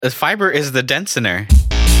Fiber is the densener.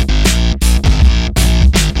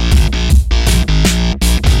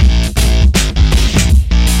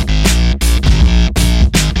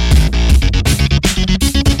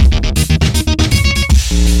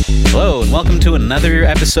 Hello, and welcome to another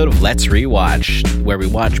episode of Let's Rewatch, where we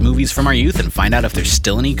watch movies from our youth and find out if they're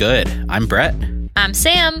still any good. I'm Brett. I'm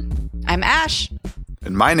Sam. I'm Ash.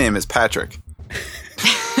 And my name is Patrick.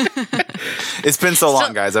 It's been so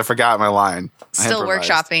long, guys. I forgot my line. Still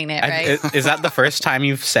workshopping it, right? Is that the first time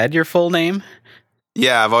you've said your full name?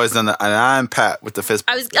 Yeah, I've always done that. And I'm Pat with the fist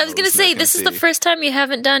bump. I was going to say, this is the first time you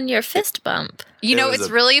haven't done your fist bump. You know, it's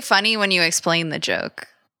really funny when you explain the joke.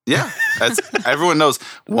 Yeah, everyone knows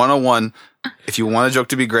 101. If you want a joke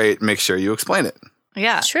to be great, make sure you explain it.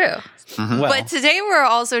 Yeah. True. Mm-hmm. Well, But today we're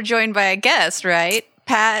also joined by a guest, right?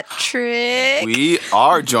 Patrick. We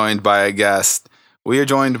are joined by a guest. We are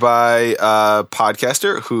joined by a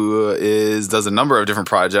podcaster who does a number of different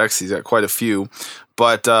projects. He's got quite a few.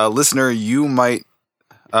 But listener, you might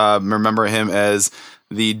remember him as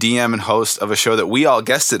the DM and host of a show that we all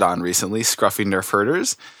guested on recently, Scruffy Nerf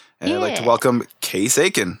Herders. And I'd like to welcome Case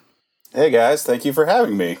Aiken. Hey guys, thank you for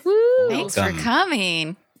having me. Thanks for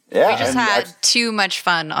coming. Yeah, We just had too much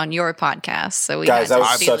fun on your podcast, so we guys, had that to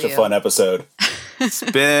was steal such a you. fun episode.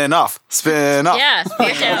 Spin off. Yeah,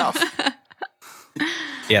 speak down.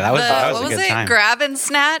 yeah, that was What a was good it? time. Grab and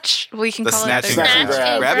snatch? We can The call snatch it and Snatch grab. and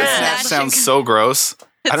grab. Grab and Grab. snatch sounds so gross.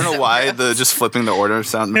 I don't know why the just flipping the order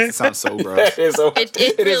makes it sound so gross. It It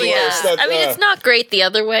is really worse. is. That's, I mean, it's not great the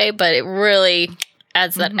other way, but it really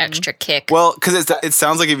adds that extra kick. Well, because it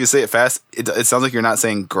sounds like if you say it fast, it sounds like you're not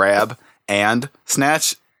saying grab and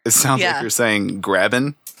snatch. It sounds Yeah. like you're saying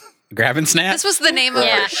grabbing. Grab and snap? This was the name of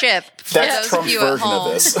Yeah. our ship. For That's those of Trump's you at version of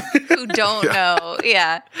home this. who don't know.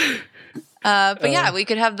 Yeah. But yeah, we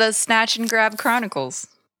could have the Snatch and Grab Chronicles.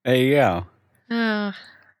 There you go. Oh,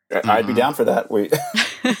 I'd be down for that.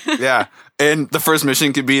 Yeah, and the first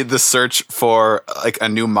mission could be the search for like a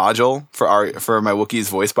new module for my Wookiee's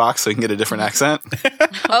voice box, so you can get a different accent.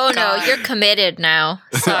 oh no, you're committed now.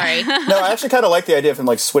 Sorry. No, I actually kind of like the idea of him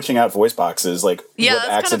like switching out voice boxes. Like, Yeah, what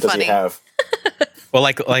that's accent kinda does he funny. have? Well,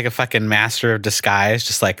 like a fucking master of disguise,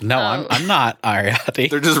 just like, no, I'm not Ariadne.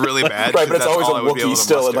 They're just really bad. Right, but it's that's always a all I would be able Wookiee to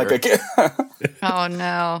still in like muster. Oh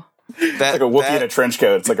no. That, like a Wookiee in a trench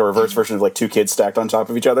coat. It's like a reverse version of like two kids stacked on top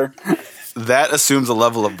of each other. that assumes a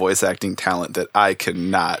level of voice acting talent that I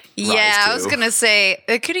cannot. Yeah, rise I was to. gonna say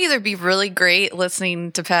it could either be really great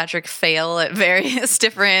listening to Patrick fail at various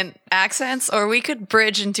different accents, or we could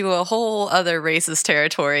bridge into a whole other racist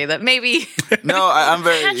territory that maybe. No, I'm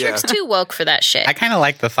very. Patrick's Yeah. too woke for that shit. I kind of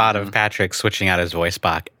like the thought of Patrick switching out his voice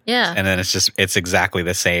box. Yeah. And then it's exactly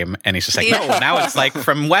the same. And he's just like, Yeah. no, now it's like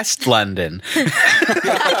from West London.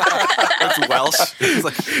 It's Welsh. It's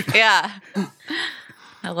like, Yeah,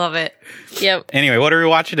 I love it. Yep. Anyway, what are we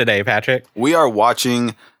watching today, Patrick? we are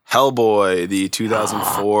watching Hellboy, the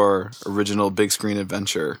 2004 original big screen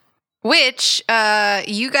adventure. Which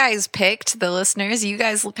you guys picked, the listeners, you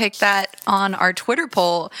guys picked that on our Twitter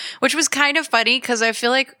poll, which was kind of funny because I feel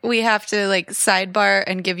like we have to like sidebar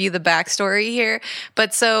and give you the backstory here.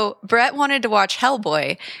 But so Brett wanted to watch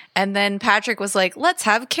Hellboy, and then Patrick was like, let's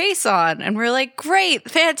have Case on. And we're like, great,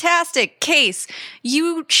 fantastic, Case.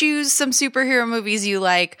 You choose some superhero movies you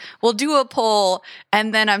like. We'll do a poll.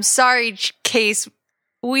 And then I'm sorry, Case,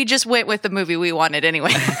 we just went with the movie we wanted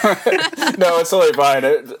anyway. No, it's totally fine.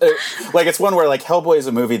 Like it's one where like Hellboy is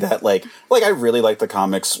a movie that like I really like the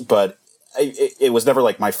comics, but it was never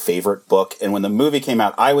like my favorite book. And when the movie came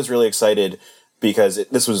out, I was really excited because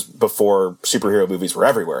this was before superhero movies were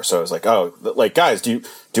everywhere. So I was like, oh, like guys, do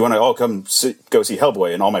you want to all come go see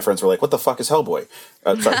Hellboy? And all my friends were like, what the fuck is Hellboy?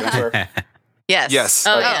 Sorry, can I swear? Yes. Yes.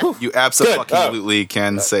 Oh, yeah. You absolutely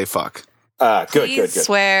can say fuck. Please Good.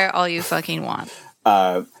 swear all you fucking want.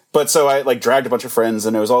 But so I like dragged a bunch of friends,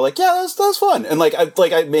 and it was all like, yeah, that was fun. And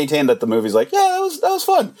I maintained that the movie's like, yeah, that was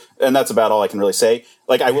fun. And that's about all I can really say.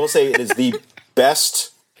 Like, I will say it is the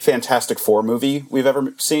best Fantastic Four movie we've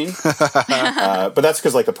ever seen. But that's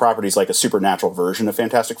because like the property's like a supernatural version of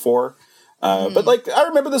Fantastic Four. But like, I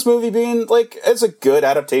remember this movie being like, it's a good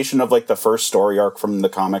adaptation of like the first story arc from the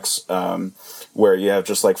comics, where you have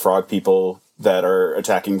just like frog people that are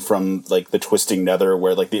attacking from like the twisting nether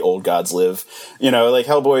where like the old gods live. You know, like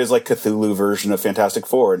Hellboy is like Cthulhu version of Fantastic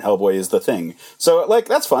Four, and Hellboy is the Thing. So like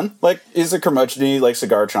that's fun. Like he's a curmudgeony, like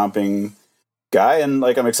cigar chomping guy, and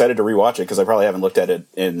like I'm excited to rewatch it because I probably haven't looked at it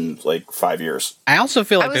in like 5 years. I also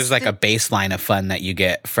feel like was there's like a baseline of fun that you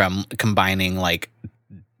get from combining like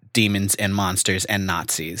demons and monsters and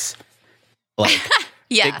Nazis. Like,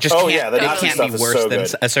 Yeah. it just Oh, can't, yeah, the it Nazi can't stuff be is worse so than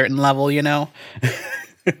good. a certain level, you know?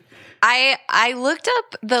 I looked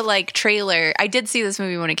up the like trailer. I did see this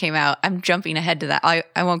movie when it came out. I'm jumping ahead to that.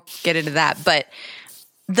 I won't get into that, but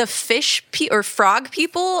the or frog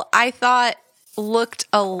people I thought looked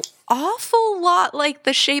an awful lot like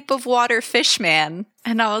the Shape of Water fish man.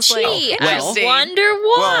 And I was like, Gee, I interesting. wonder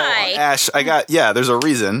why. Well, Ash, there's a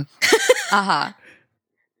reason. Uh-huh.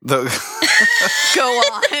 The Go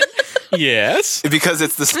on. Yes. because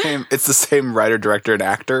it's the same writer, director, and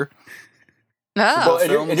actor. Oh.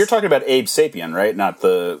 Well, and you're talking about Abe Sapien, right? Not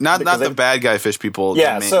the bad guy fish people.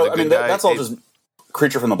 Yeah, the so I good mean guy, that's all Abe. just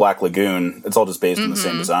Creature from the Black Lagoon. It's all just based on the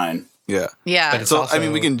same design. Yeah. Yeah. But it's So also- I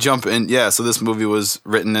mean, we can jump in. Yeah. So this movie was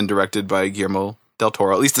written and directed by Guillermo del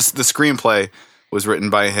Toro. At least the screenplay was written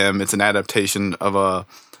by him. It's an adaptation of a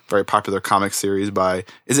very popular comic series by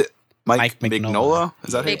Mike Mignola?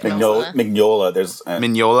 Is that it? Mignola. Mignola. There's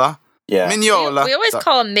Mignola. yeah. Mignola. We always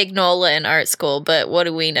call him Mignola in art school, but what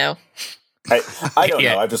do we know? I don't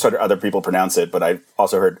Yeah. know. I've just heard other people pronounce it, but I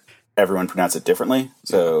also heard everyone pronounce it differently.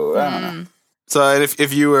 So I don't know. So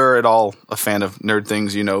if you are at all a fan of nerd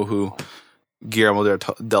things, you know who Guillermo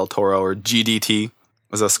del Toro or GDT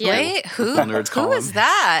was a school. Wait, who nerds call is him.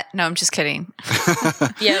 that? No, I'm just kidding.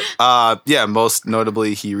 Yep. Most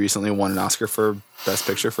notably, he recently won an Oscar for Best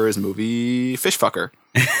Picture for his movie Fish Fucker.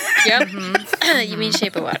 Yep. You mean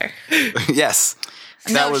Shape of Water? Yes.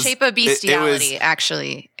 No, Shape of Bestiality It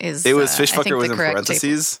actually is. was Fish I think Fucker was the in correct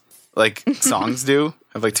parentheses, like songs do,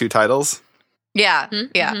 have like two titles. Yeah,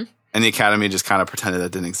 yeah. Mm-hmm. And the Academy just kind of pretended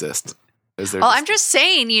that didn't exist. Well, I'm just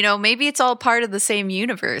saying, maybe it's all part of the same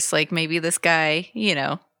universe. Like maybe this guy,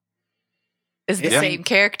 is the same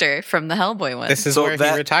character from the Hellboy one. This is So where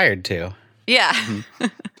he retired to. Yeah.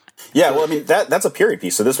 Yeah, well, I mean that's a period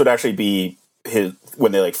piece. So this would actually be his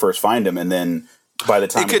when they like first find him, and then by the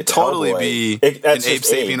time It we could get to totally Hellboy, be that's an Abe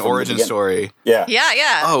just Sapien from the origin beginning. story. Yeah, Yeah,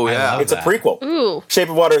 yeah. Oh I yeah, love it's a that. prequel. Ooh. Shape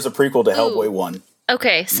of Water is a prequel to Hellboy 1.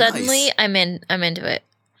 Okay. Suddenly, Nice. I'm into it.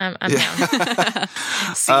 I'm down.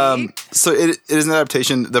 See? So it is an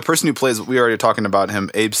adaptation. The person who plays, we were already talking about him,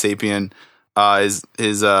 Abe Sapien, is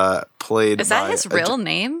played. Is that by his real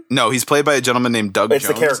name? No, he's played by a gentleman named Doug It's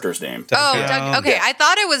Jones. the character's name. Oh, Jones. Doug. Okay, I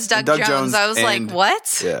thought it was Doug, Doug Jones. Jones I was like, and-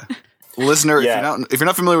 what? Yeah. Listener, Yeah. if you're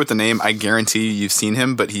not familiar with the name, I guarantee you've seen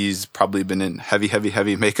him, but he's probably been in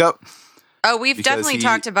heavy makeup. Oh, we've Because definitely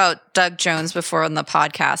talked about Doug Jones before on the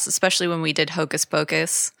podcast, especially when we did Hocus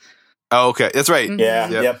Pocus. Oh, okay, that's right. Yeah,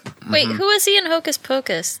 Yep. yep. Wait, who is he in Hocus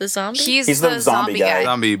Pocus? The zombie? He's the the zombie zombie guy. guy.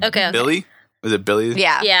 Zombie Okay. Billy? Was it Billy?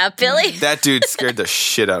 Yeah. Yeah, Billy. That dude scared the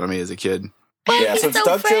shit out of me as a kid. Yeah, so it's so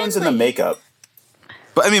Doug Jones in the friendly. makeup.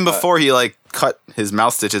 But I mean, before he like cut his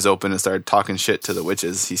mouth stitches open and started talking shit to the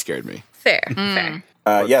witches, he scared me. Fair. Fair.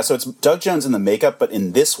 Yeah, so it's Doug Jones in the makeup, but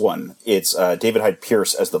in this one, it's David Hyde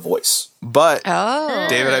Pierce as the voice. But Oh.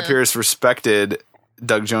 David I. Pierce respected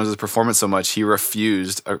Doug Jones's performance so much he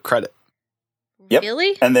refused a credit. Yep.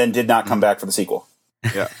 Really? And then did not come back for the sequel.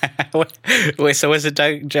 Yeah, Wait, so was it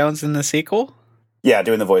Doug Jones in the sequel? Yeah,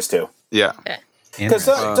 doing the voice too. yeah. Because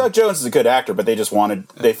Doug Jones is a good actor, but they just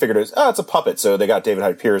they figured it's a puppet, so they got David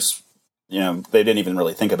Hyde Pierce. They didn't even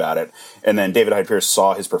really think about it. And then David Hyde Pierce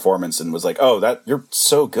saw his performance and was like, "Oh, you're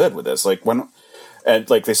so good with this." Like and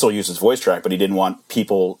like they still use his voice track, but he didn't want he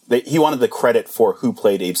wanted the credit for who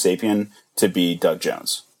played Abe Sapien to be Doug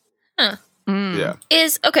Jones. Yeah.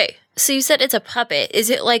 Okay, so you said it's a puppet. Is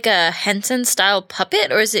it like a Henson style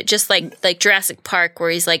puppet, or is it just like Jurassic Park where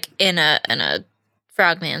he's like in a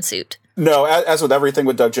frogman suit? No, as with everything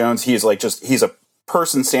with Doug Jones, he's a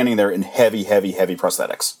person standing there in heavy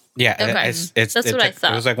prosthetics. Yeah, Okay. it's That's what I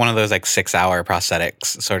thought. It was like one of those like 6-hour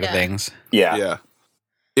prosthetics sort of Yeah. things. Yeah. Yeah.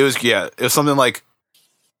 It was something like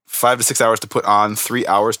 5 to 6 hours to put on, 3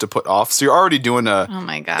 hours to put off. So you're already doing Oh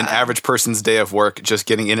my God. an average person's day of work just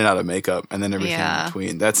getting in and out of makeup and then everything Yeah. in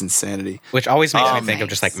between. That's insanity. Which always makes me Oh, think of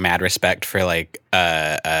just nice. like mad respect for like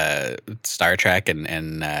Star Trek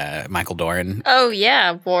and Michael Dorn. Oh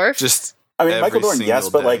yeah, Worf. Just I mean, every Michael Dorn, yes,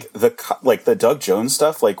 single but day. like the Doug Jones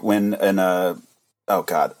stuff, like when in oh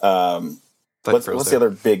god, like what's the other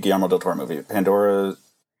big Guillermo del Toro movie? Pan's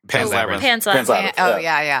Labyrinth. Pan's Pan's Labyrinth. Labyrinth.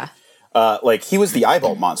 Yeah. Like he was the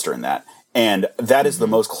eyeball monster in that, and that is the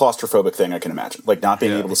most claustrophobic thing I can imagine. Like not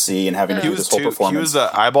being Yeah. able to see and having to he do was this whole he performance. was the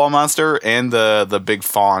eyeball monster and the big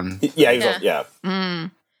fawn. Yeah, he was. Yeah. Yeah,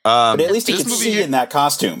 but at least he this could movie see here- in that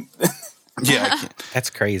costume. Yeah, I can't- That's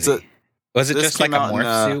crazy. So, was it this just like came a out in,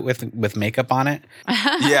 morph suit with makeup on it?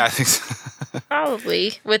 yeah. I think so.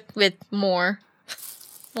 Probably with more.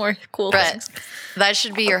 more cool Brett, things. that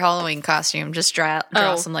should be your Halloween costume. Just draw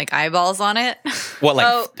Oh. some like eyeballs on it. What, like,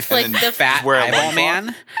 Oh, like then the fat wear a eyeball loincloth?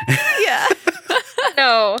 man? Yeah.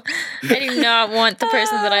 No, I do not want the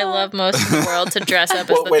person that I love most in the world to dress up as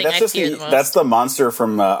Well, the wait, thing that's I just fear the most. that's the monster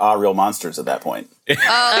from Real Monsters at that point.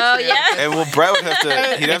 Oh yeah. And well, Brett would have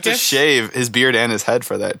to. He'd have to shave his beard and his head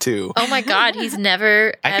for that too. Oh my god, he's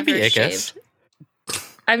never I could be ever Ickis. shaved.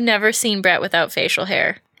 I've never seen Brett without facial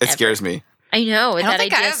hair. It ever. scares me. I know. I don't that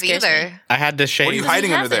think I idea have scares either. me. I had to shave. What are you Because he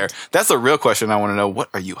hiding under there? hasn't. That's the real question I want to know. What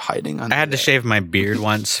are you hiding under I had to there? shave my beard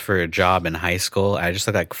once for a job in high school. I just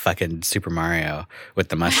looked like fucking Super Mario with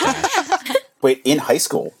the mustache. Wait, in high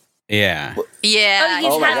school? Yeah. Yeah. Oh,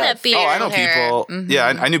 he's Oh my had God. that beard. Oh, I know hair. people. Mhm. Yeah,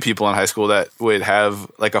 I knew people in high school that would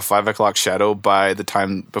have like a 5 o'clock shadow by the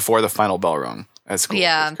time before the final bell rung at school.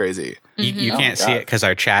 Yeah. It's crazy. You Oh can't my see God. it because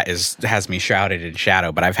our chat has me shrouded in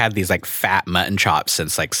shadow, but I've had these like fat mutton chops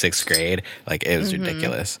since like 6th grade. Like it was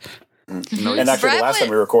ridiculous. And actually, Brett the last time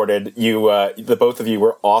would- we recorded, the both of you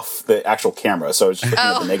were off the actual camera, so it's just looking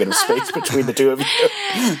at the negative space between the two of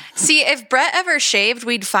you. See, if Brett ever shaved,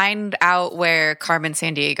 we'd find out where Carmen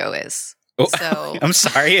Sandiego is. Oh, So I'm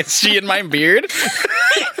sorry, is she in my beard?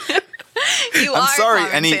 you I'm are sorry,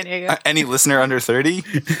 Carmen Sandiego. any listener under 30?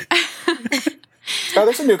 Oh,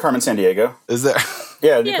 there's a new Carmen Sandiego. Is there?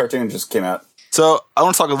 Yeah, a new cartoon just came out. So I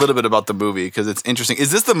want to talk a little bit about the movie because it's interesting.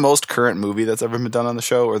 Is this the most current movie that's ever been done on the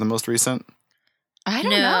show, or the most recent? I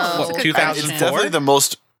don't No. know. That's a good 2004? It's question. definitely the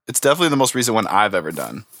most. It's definitely the most recent one I've ever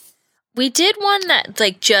done. We did one that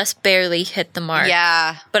like just barely hit the mark.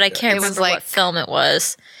 Yeah. But I can't It was remember like- what film it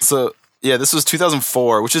was. So yeah, this was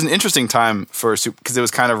 2004, which is an interesting time for because it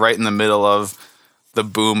was kind of right in the middle of the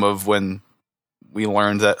boom of when we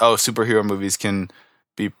learned that superhero movies can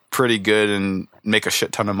be pretty good and make a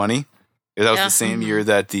shit ton of money. That was Yeah. the same year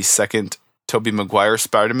that the second Tobey Maguire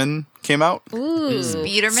Spider-Man came out. Ooh.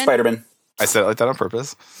 Spiderman. Spider-Man. I said it like that on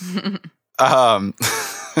purpose.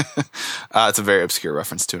 It's a very obscure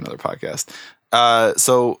reference to another podcast.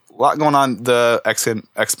 So a lot going on. The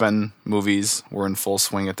X-Men movies were in full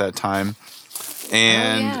swing at that time.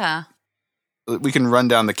 And yeah. we can run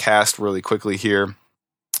down the cast really quickly here.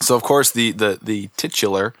 So of course the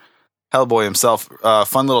titular Hellboy himself,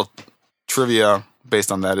 fun little trivia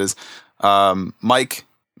based on that is Mike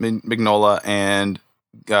Mignola and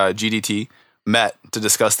GDT met to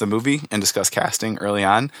discuss the movie and discuss casting early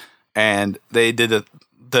on, and they did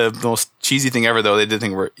the most cheesy thing ever. Though they did the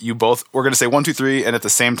thing where we're going to say 1, 2, 3, and at the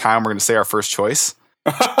same time we're going to say our first choice.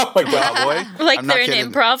 Oh my god. Hellboy. Like I'm not they're in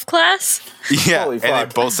kidding. improv class. Yeah, Holy and they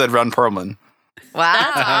fuck. both said Ron Perlman.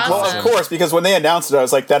 Wow. That's Well, awesome. of course, because when they announced it, I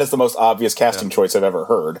was like, that is the most obvious casting choice I've ever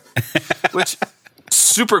heard. Which,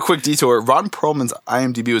 super quick detour, Ron Perlman's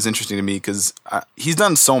IMDb was interesting to me because he's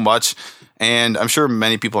done so much, and I'm sure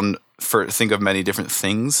many people think of many different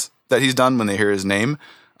things that he's done when they hear his name.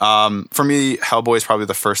 For me, Hellboy is probably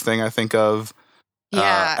the first thing I think of.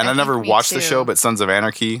 Yeah. And I think never me watched the too. show, but Sons of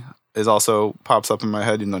Anarchy is also pops up in my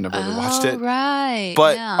head, even though I never really watched it. Right.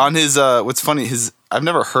 But yeah. on his, what's funny, I've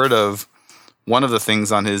never heard of one of the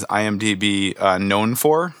things on his IMDb known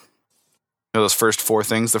for. Those first 4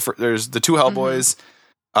 things. There's the 2 Hellboys.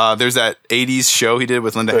 There's that 80s show he did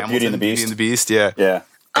with Linda The Hamilton. Beauty and the Beast. Beauty and the Beast, yeah. Yeah.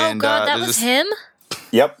 Oh And, god, that there's was this- him?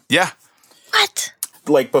 Yep. Yeah. What?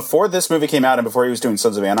 Like before this movie came out and before he was doing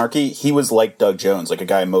Sons of Anarchy, he was like Doug Jones, like a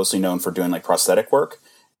guy mostly known for doing like prosthetic work.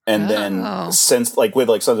 And Oh. then since like with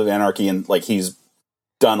like Sons of Anarchy and like he's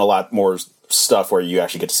done a lot more stuff where you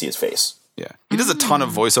actually get to see his face. Yeah. He does a ton of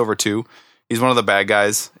voiceover, too. He's one of the bad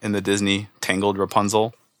guys in the Disney Tangled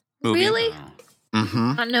Rapunzel movie. Really?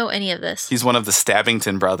 Mm-hmm. I don't know any of this. He's one of the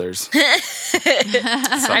Stabbington brothers.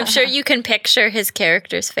 I'm sure you can picture his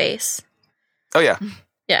character's face. Oh, yeah.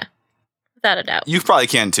 Without a doubt. You probably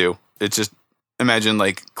can, too. It's just, imagine,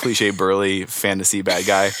 like, cliche, burly, fantasy bad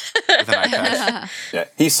guy with an eye patch. Yeah.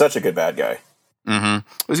 He's such a good bad guy.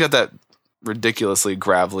 Mm-hmm. He's got that ridiculously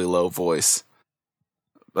gravelly low voice.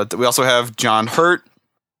 But we also have John Hurt,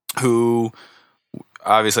 who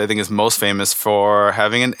obviously I think is most famous for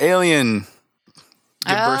having an alien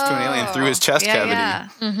give birth to an alien through his chest cavity. Yeah.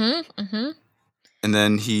 Mm-hmm. Mm-hmm. And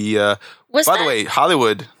then he, Was by that, the way,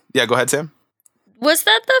 Hollywood. Yeah, go ahead, Sam. was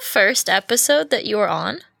that the first episode that you were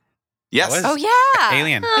on? Yes. was- Oh, yeah.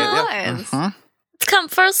 Alien. It was. Mhm. It's come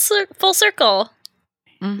full circle.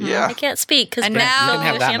 Mhm. Yeah. I can't speak because And Brett now- filled You me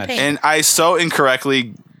didn't with have that much. champagne. And I so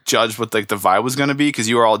incorrectly judged what like the vibe was going to be because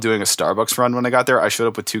you were all doing a Starbucks run when I got there. I showed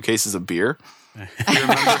up with 2 cases of beer.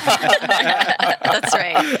 That's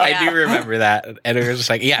right. I Yeah. do remember that, and it was just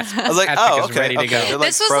like, yes, I was like, Patrick oh, is okay, ready to okay. go. They're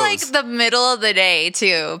This was pros. like the middle of the day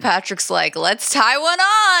too. Patrick's like, "Let's tie one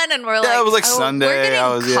on," and we're like, it was like "Oh, Sunday. We're getting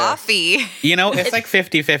I was- yeah. coffee." You know, it's like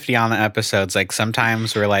 50-50 on the episodes. Like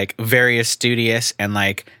sometimes we're like very studious, and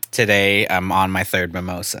like today I'm on my third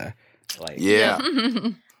mimosa. Like, Yeah.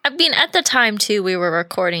 I mean, at the time too, we were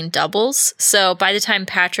recording doubles. So by the time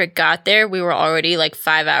Patrick got there, we were already like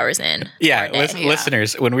 5 hours in. yeah, our day.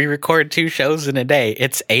 listeners, when we record 2 shows in a day,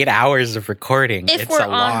 it's 8 hours of recording. If it's we're a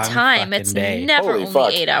long on time, fucking it's day. never Holy only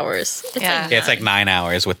fuck. 8 hours. It's Yeah. like Yeah, it's like 9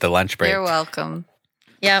 hours with the lunch break. You're welcome.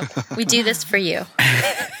 yeah, we do this for you.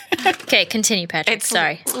 Okay, continue, Patrick. It's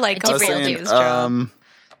Sorry. like I a was real saying, dude's job.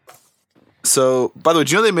 So, by the way,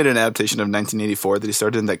 do you know they made an adaptation of 1984 that he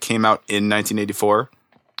started in that came out in 1984?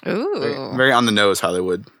 Ooh, Very on the nose,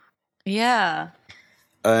 Hollywood. yeah.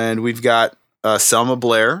 And we've got Selma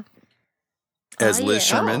Blair as Oh, Liz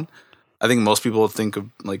yeah. Sherman. I think most people think of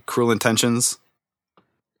like Cruel Intentions.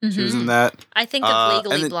 She was in that. I think of and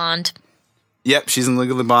Legally then- Blonde. Yep, she's in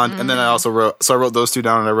Legally Blonde. And then I also wrote those two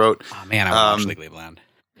down, and I wrote Oh man, I watched Legally Blonde.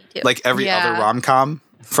 like every Yeah. other rom-com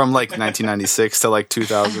from like 1996 to like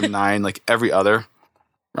 2009, like every other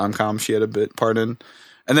rom-com she had a bit part in.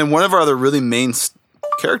 And then one of our other really main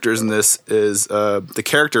characters in this is the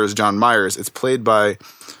character is John Myers. It's played by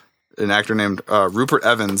an actor named Rupert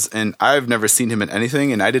Evans, and I've never seen him in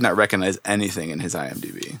anything, and I did not recognize anything in his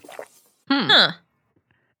IMDb. Huh.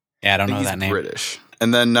 Yeah, I don't know He's that name. British.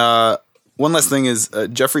 And then one last thing is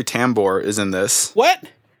Jeffrey Tambor is in this. What?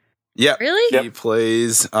 Yeah, Really? he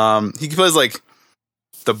plays like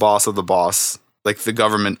the boss of the boss, like the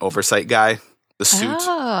government oversight guy, the suit,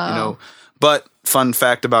 Oh. you know. But fun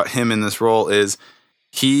fact about him in this role is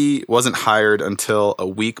he wasn't hired until a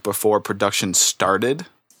week before production started.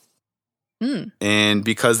 And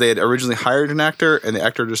because they had originally hired an actor and the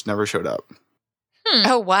actor just never showed up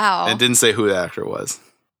Oh wow. and didn't say who the actor was.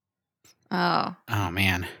 Oh, Oh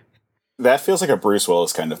man. That feels like a Bruce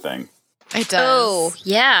Willis kind of thing. it does. Oh, I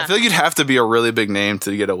yeah. feel like you'd have to be a really big name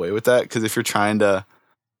to get away with that, because if you're trying to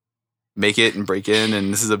make it and break in,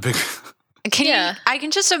 and this is a big Yeah. I can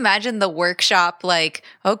just imagine the workshop like,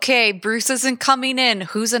 okay, Bruce isn't coming in.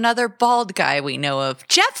 Who's another bald guy we know of?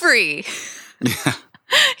 Jeffrey.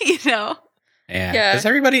 You know? Yeah. Yeah. Does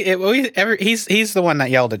everybody? He's the one that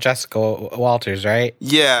yelled at Jessica Walters, right?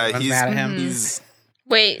 yeah, Everyone's he's mad at him. he's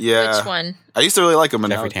Wait, Yeah. which one? I used to really like him, and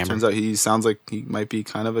now Jeffrey it Tambor. turns out he sounds like he might be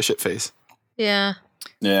kind of a shit face. Yeah.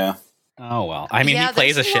 Yeah. Oh well. I mean, Yeah, he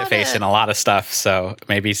plays a there's a shit lot face of- in a lot of stuff, so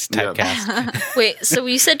maybe he's Yeah. typecast. Wait, so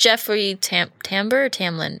you said Jeffrey Tambor or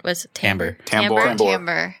Tamlin? Was it Tambor? Tambor.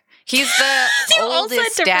 Timber. He's the You all said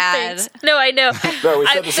oldest different dad. things. No, I know. No, we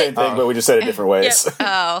said the same thing, but we just said it different ways.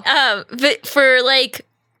 Oh. But for like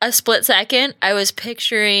a split second, I was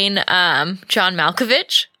picturing John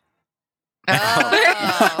Malkovich. Oh.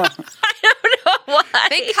 I don't know why.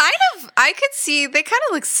 They kind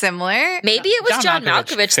of look similar. Maybe it was John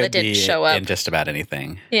Malkovich could that didn't be show up. in just about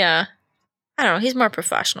anything. Yeah. I don't know. He's more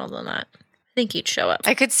professional than that. I think he'd show up.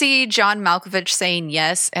 I could see John Malkovich saying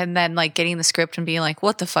yes and then like getting the script and being like,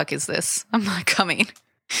 what the fuck is this? I'm not coming.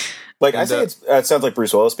 Like I say, it sounds like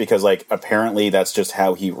Bruce Willis because like apparently that's just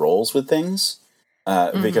how he rolls with things.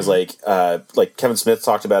 Because like Kevin Smith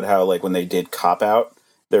talked about how like when they did Cop Out,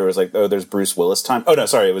 there was like, oh, there's Bruce Willis time. Oh no,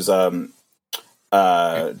 sorry, it was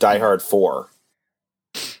Die Hard 4.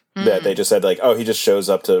 That they just said like, oh, he just shows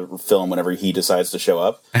up to film whenever he decides to show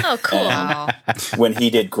up. Oh, cool. Wow. When he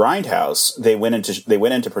did Grindhouse, they went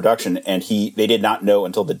into production, and they did not know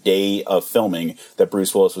until the day of filming that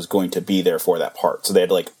Bruce Willis was going to be there for that part. So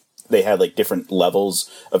they had different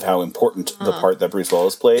levels of how important the part that Bruce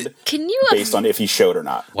Willis played, Can you based on if he showed or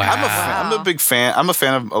not. Wow. I'm a big fan. I'm a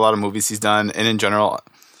fan of a lot of movies he's done, and in general,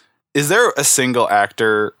 is there a single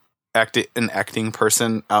acting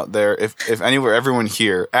person out there? If anywhere, everyone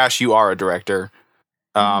here, Ash, you are a director.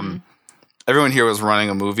 Everyone here was running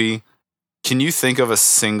a movie. Can you think of a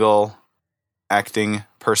single acting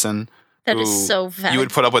person That who is so valid. you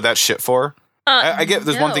would put up with that shit for? I get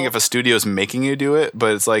there's one thing if a studio's making you do it,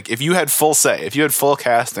 but it's like if you had full say, if you had full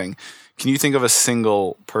casting, can you think of a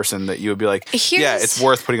single person that you would be like, yeah, it's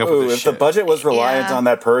worth putting up with Ooh, this if shit? the budget was reliant Yeah. on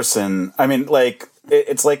that person, I mean,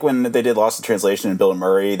 it's like when they did Lost in Translation and Bill and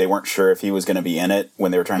Murray, they weren't sure if he was going to be in it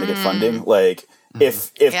when they were trying to get funding. Like,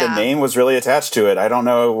 if the Yeah. name was really attached to it, I don't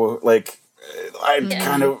know. Like, I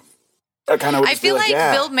kind of I kind of I feel like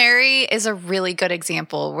Bill Murray is a really good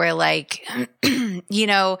example where, like, you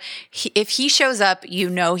know, if he shows up, you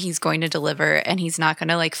know he's going to deliver and he's not going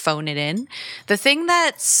to, like, phone it in. The thing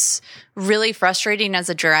that's really frustrating as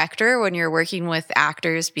a director when you're working with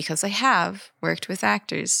actors, because I have worked with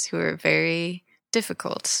actors who are very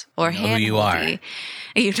difficult or You know who you are.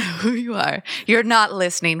 You know who you are. You're not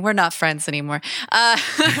listening. We're not friends anymore.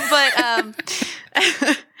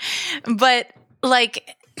 But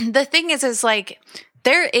like, the thing is like,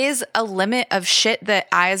 there is a limit of shit that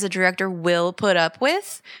I as a director will put up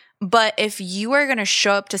with. But if you are going to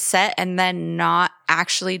show up to set and then not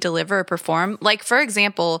actually deliver or perform, like, for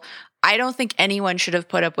example, I don't think anyone should have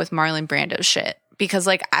put up with Marlon Brando's shit. Because,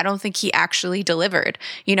 like, I don't think he actually delivered.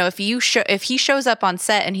 You know, if he shows up on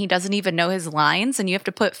set and he doesn't even know his lines and you have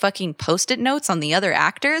to put fucking Post-it notes on the other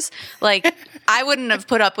actors, like, I wouldn't have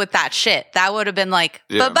put up with that shit. That would have been like,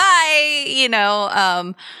 bye-bye, you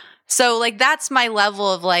know? So, like, that's my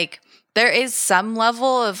level of, like, there is some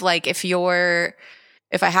level of, like, if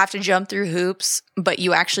I have to jump through hoops, but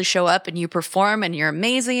you actually show up and you perform and you're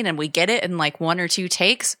amazing and we get it in, like, 1 or 2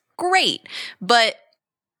 takes, great. But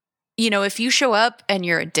you know, if you show up and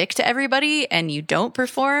you're a dick to everybody and you don't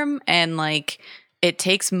perform and, like, it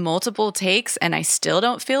takes multiple takes and I still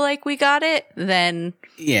don't feel like we got it, then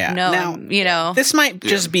yeah. no, Now, you know. this might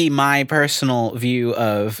just be my personal view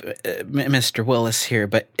of Mr. Willis here,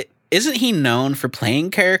 but isn't he known for playing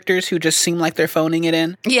characters who just seem like they're phoning it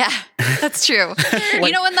in? Yeah, that's true.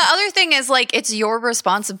 You know, and the other thing is, like, it's your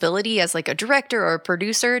responsibility as, like, a director or a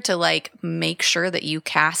producer to, like, make sure that you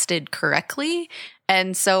casted correctly.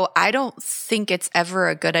 And so I don't think it's ever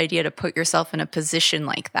a good idea to put yourself in a position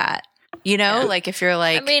like that. You know, like, if you're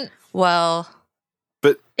like, I mean, well,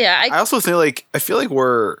 But yeah, I also feel like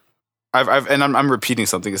I'm repeating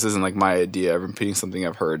something. This isn't like my idea. I'm repeating something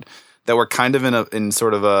I've heard, that we're kind of in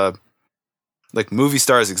sort of a, like, movie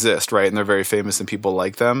stars exist, right? And they're very famous and people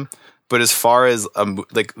like them. But as far as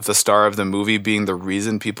like the star of the movie being the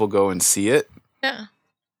reason people go and see it, yeah.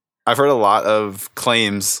 I've heard a lot of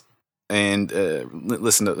claims and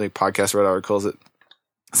listen to, like, podcast, read articles that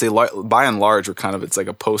say, by and large, we're kind of, it's like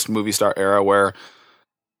a post movie star era where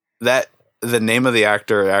that the name of the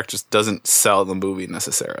actor or actress doesn't sell the movie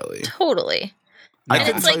necessarily. Totally. I And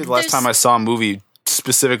couldn't it's tell like you the last there's- time I saw a movie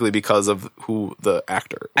specifically because of who the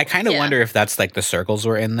actor. I kind of Yeah. wonder if that's like the circles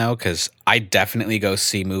we're in, though, because I definitely go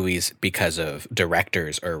see movies because of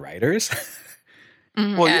directors or writers.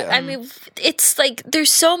 Well, Yeah, yeah. I mean, it's like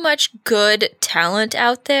there's so much good talent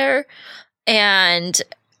out there, and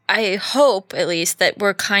I hope at least that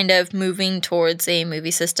we're kind of moving towards a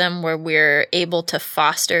movie system where we're able to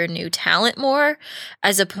foster new talent more,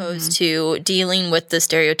 as opposed to dealing with the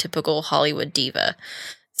stereotypical Hollywood diva.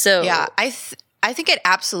 So yeah, I think it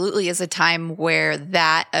absolutely is a time where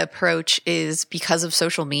that approach is, because of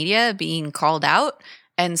social media, being called out.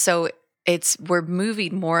 And so we're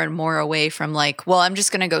moving more and more away from, like, well, I'm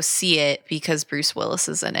just going to go see it because Bruce Willis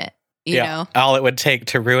is in it. You know? All it would take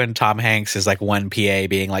to ruin Tom Hanks is like one PA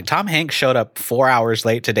being like, Tom Hanks showed up 4 hours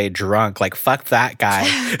late today drunk. Like, fuck that guy.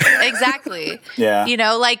 Exactly. Yeah. You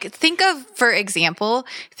know, like, for example,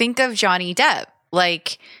 think of Johnny Depp.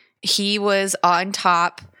 Like, he was on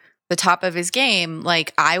the top of his game.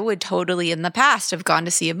 Like, I would totally in the past have gone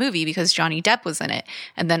to see a movie because Johnny Depp was in it.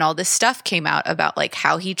 And then all this stuff came out about, like,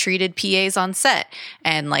 how he treated PAs on set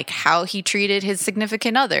and, like, how he treated his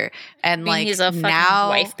significant other. And, I mean, like, he's a fucking now,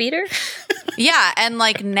 wife beater. yeah. And,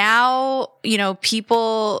 like, now, you know,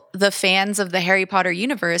 the fans of the Harry Potter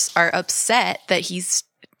universe are upset that he's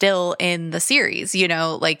still in the series, you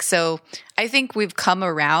know, like, so I think we've come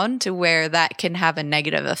around to where that can have a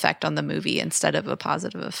negative effect on the movie instead of a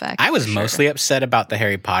positive effect. I was mostly upset about the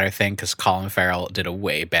Harry Potter thing because Colin Farrell did a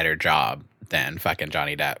way better job than fucking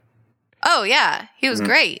Johnny Depp. Oh yeah, he was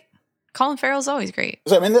great. Colin Farrell's always great.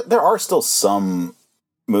 So, I mean, there are still some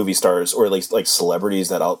movie stars, or at least like celebrities,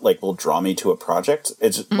 that will draw me to a project.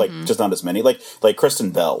 It's like just not as many. Like Kristen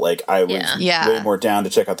Bell. Like, I was Yeah. way more down to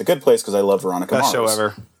check out The Good Place because I love Veronica Best Mars. show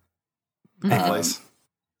ever. Good place.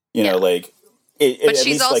 You know, like, it But at she's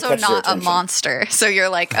least, like, also catches your not a attention. monster, so you're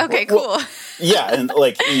like, okay, cool. Yeah, and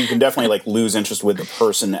like you can definitely like lose interest with the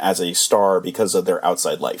person as a star because of their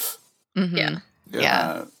outside life. Yeah.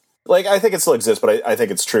 Yeah. Like, I think it still exists, but I think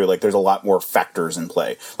it's true. Like, there's a lot more factors in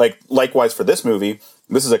play. Like, likewise for this movie,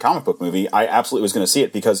 this is a comic book movie. I absolutely was going to see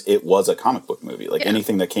it because it was a comic book movie. Like,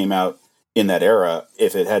 anything that came out in that era,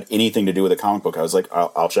 if it had anything to do with a comic book, I was like,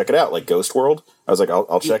 I'll check it out. Like Ghost World, I was like,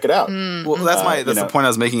 I'll check it out. Well, that's you the know. point I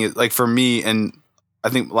was making. It like, for me, and I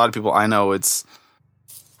think a lot of people I know, it's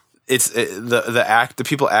the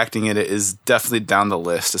people acting in it is definitely down the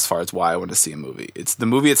list as far as why I want to see a movie. It's the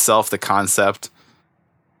movie itself, the concept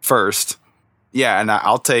first. Yeah, and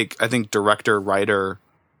I'll take, I think, director, writer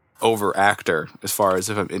over actor as far as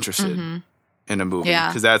if I'm interested in a movie. Yeah.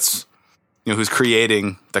 Because that's, who's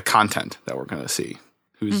creating the content that we're going to see,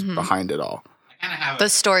 who's behind it all. The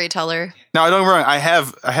storyteller. Now, don't get me wrong, I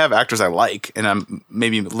have actors I like, and I'm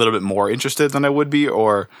maybe a little bit more interested than I would be,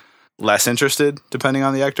 or less interested, depending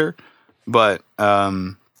on the actor. But I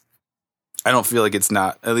don't feel like it's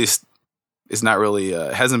not, at least it's not really,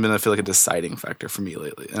 hasn't been, I feel like, a deciding factor for me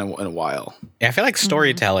lately, in a while. Yeah, I feel like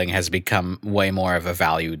storytelling has become way more of a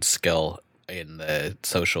valued skill in the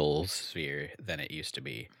social sphere than it used to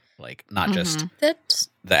be. Like, not just That's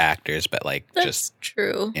the actors, but like just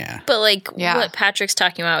true. yeah. But like Yeah. what Patrick's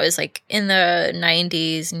talking about is like in the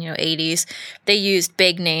 90s and 80s, they used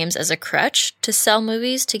big names as a crutch to sell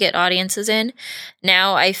movies to get audiences in.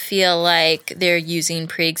 Now I feel like they're using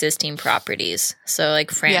pre-existing properties, so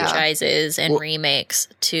like franchises and remakes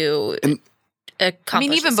to accomplish I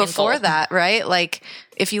mean, even the same before goal. that, right? Like,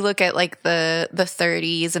 if you look at like the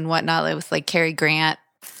 30s and whatnot, like, with like Cary Grant,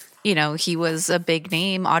 he was a big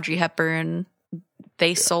name. Audrey Hepburn,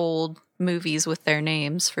 they sold movies with their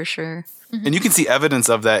names for sure. And you can see evidence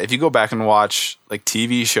of that if you go back and watch like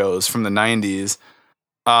TV shows from the 90s.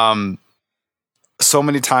 So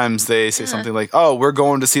many times they say something like, "Oh, we're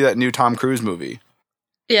going to see that new Tom Cruise movie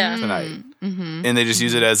Yeah. tonight," Mm-hmm. and they just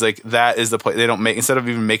use it as like that is the play. They don't make, instead of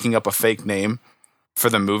even making up a fake name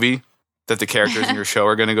for the movie that the characters in your show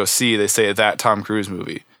are going to go see, they say that Tom Cruise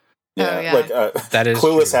movie. Yeah, yeah. like That is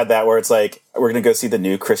Clueless true. had that where it's like we're gonna go see the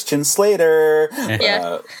new Christian Slater.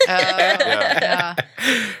 Yeah. Yeah.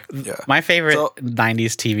 My favorite So-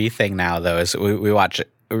 90s TV thing now, though, is we watch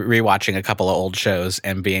rewatching a couple of old shows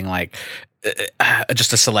and being like,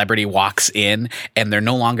 just a celebrity walks in and they're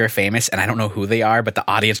no longer famous and I don't know who they are, but the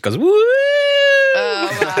audience goes, woo!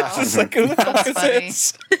 Oh, wow. It's just like, who the fuck is funny.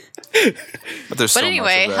 this? But there's so But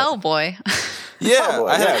anyway, much of that. Hellboy. Yeah, boy,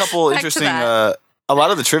 I had yeah. a couple Back to interesting. that. A lot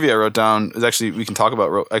of the trivia I wrote down is actually we can talk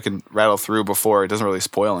about. I can rattle through before it doesn't really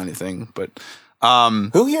spoil anything. But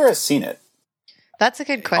Who here has seen it? That's a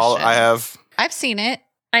good question. all I have. I've seen it.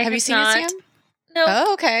 I Have you seen not. it, Sam? No.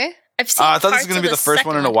 Oh, okay. I've seen I thought this was parts going to of be the first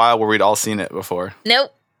one in a second while where we'd all seen it before.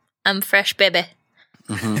 Nope. I'm fresh, baby.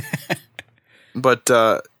 But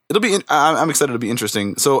it'll be. I'm excited. It'll be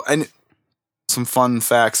interesting. So, and some fun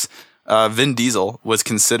facts. Vin Diesel was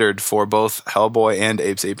considered for both Hellboy and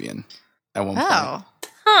Abe Sapien at one point. Oh.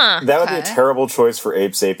 Huh. That would be a Okay. terrible choice for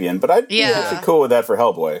Abe Sapien, but I'd be Yeah. actually cool with that for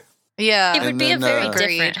Hellboy. Yeah. It would And be a then, very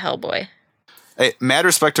Agreed. different Hellboy. Hey, mad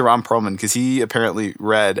respect to Ron Perlman because he apparently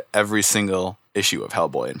read every single issue of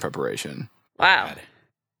Hellboy in preparation. Wow.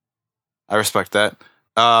 I respect that.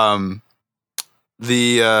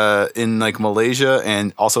 In like Malaysia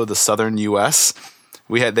and also the southern US,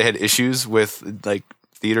 they had issues with like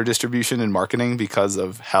theater distribution and marketing because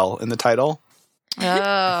of hell in the title. Oh.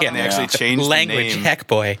 And they actually changed Language, the name. heck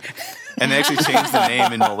boy. And they actually changed the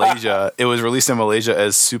name in Malaysia. It was released in Malaysia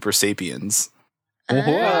as Super Sapiens.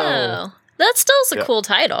 Oh. That still is a Yeah. cool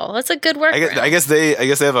title. That's a good workaround. I guess they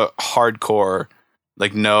have a hardcore,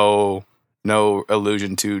 like no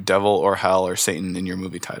allusion to devil or hell or Satan in your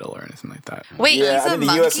movie title or anything like that. Wait, Yeah, he's I a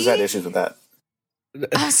think the US has had monkey? issues with that.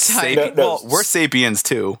 Oh, sorry. No, Well, we're sapiens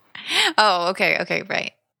too. Oh, okay,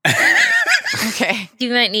 right. Okay.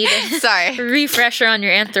 You might need a Sorry. refresher on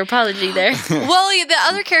your anthropology there. Well, the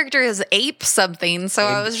other character is ape something, so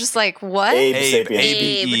I was just like, what? Abe Abe, Sapien.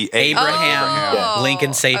 A-B-E, Abraham Oh,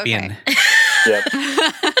 Lincoln Sapien. okay. Yep.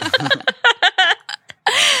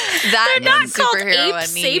 That They're not is called superhero ape I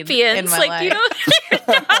need sapiens. in my Like, life. you know,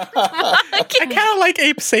 I kind of like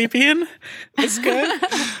Ape Sapien. That's good.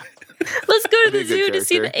 let's go to Be the a good zoo to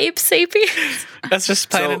see character. the ape sapiens. That's just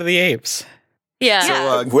Planet of the Apes. Yeah.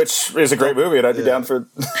 So, Which is a great movie, and I'd be down for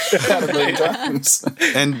that a million times.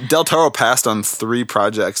 and Del Toro passed on 3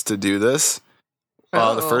 projects to do this.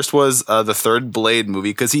 The first was the third Blade movie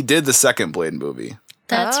because he did the second Blade movie.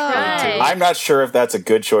 That's Oh. right. I'm not sure if that's a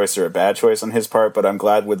good choice or a bad choice on his part, but I'm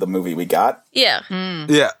glad with the movie we got. Yeah.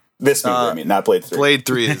 Yeah, This movie, I mean, not Blade 3. Blade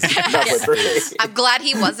 3 is. Not Blade 3. I'm glad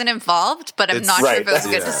he wasn't involved, but I'm It's- not sure if right, it was a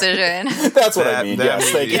good yeah. decision. That's what I That- mean. that Yes,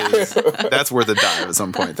 thank movie you. That's worth a dive at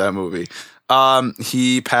some point. That movie.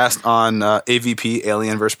 He passed on AVP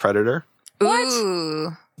Alien vs Predator.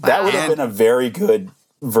 Ooh. That would have And- been a very good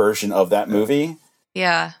version of that movie,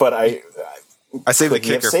 Yeah. but I saved the Could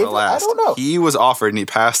he have kicker saved for it? last. I don't know. He was offered and he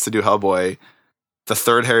passed to do Hellboy, the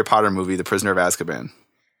third Harry Potter movie, The Prisoner of Azkaban.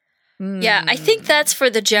 Yeah, I think that's for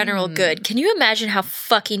the general good. Can you imagine how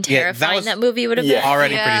fucking terrifying that movie would have been?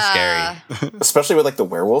 Already pretty scary. Especially with like the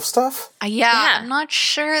werewolf stuff. Yeah. I'm not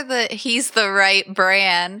sure that he's the right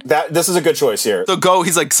brand. This is a good choice here. So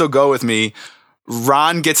go with me.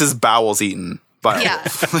 Ron gets his bowels eaten by a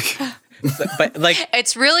wolf. But like,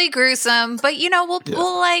 It's really gruesome, but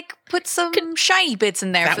we'll like put some shiny bits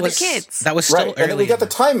in there for the kids. that was still Right, and then early. we got the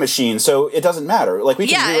time machine, so it doesn't matter. Like we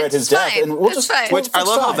can rewrite his it's death, fine. and we'll It's just fine. we'll Which I fix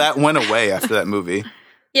love how time. that went away after that movie.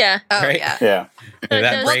 Yeah. Oh Right? yeah. Yeah,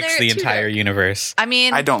 that Well, breaks they're the too entire dark. universe. I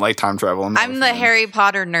mean, I don't like time travel. I'm the Harry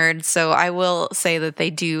Potter nerd, so I will say that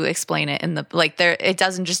they do explain it in the it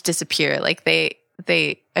doesn't just disappear. Like they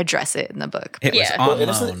address it in the book. It was Yeah. on well,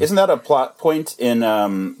 loan. isn't that a plot point in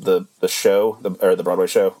the show, the Broadway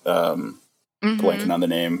show? Blanking on the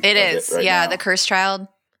name. It of is. right Yeah, now. the Cursed Child.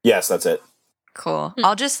 Yes, that's it. Cool.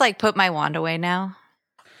 I'll just like put my wand away now.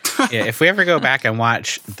 Yeah, if we ever go back and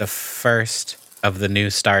watch the first of the new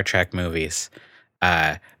Star Trek movies,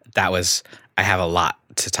 I have a lot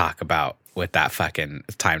to talk about with that fucking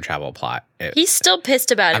time travel plot. He's still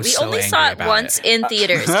pissed about it. I'm We so only saw angry it about once it. in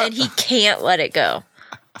theaters, and he can't let it go.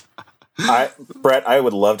 Brett, I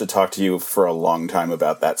would love to talk to you for a long time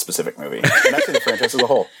about that specific movie, and actually the franchise as a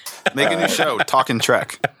whole. Make a new show, Talking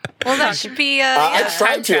Trek. Well, that should be. I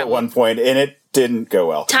tried to at one point, and it didn't go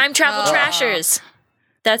well. Time travel trashers.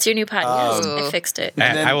 That's your new podcast. Oh. I fixed it.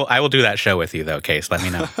 I will do that show with you though, Case. Let me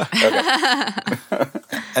know.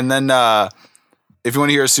 And then if you want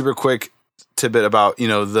to hear a super quick tidbit about,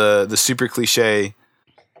 the super cliche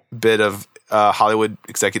bit of Hollywood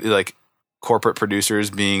executive, like corporate producers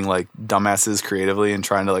being like dumbasses creatively and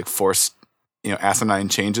trying to like force, asinine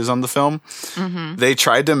changes on the film. They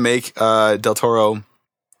tried to make Del Toro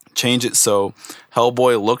change it so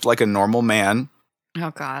Hellboy looked like a normal man,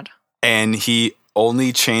 Oh God. and he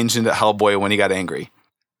only changed into Hellboy when he got angry.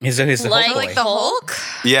 He's the Like- Hulk boy. Like the Hulk.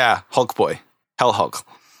 Yeah, Hulk Boy. Hell Hulk.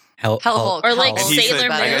 Hell Hulk. Or like Hulk. And he Sailor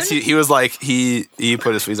said, I Moon? guess he was like, he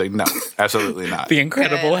put his, he's like, no, absolutely not. The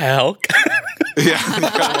Incredible Hulk. Yeah.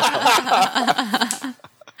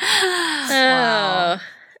 Oh.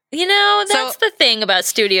 That's the thing about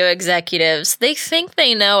studio executives. They think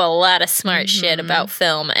they know a lot of smart shit about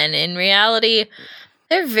film, and in reality,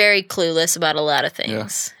 they're very clueless about a lot of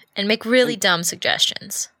things and make really dumb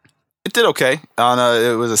suggestions. It did okay.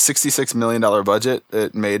 It was a $66 million budget.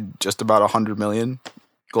 It made just about $100 million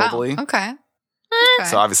globally. Oh, okay.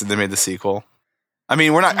 So obviously they made the sequel. I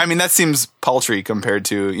mean, we're not. I mean, that seems paltry compared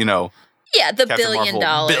to Yeah, the Captain $1 billion.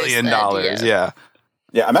 Marvel, $1 billion. Yeah.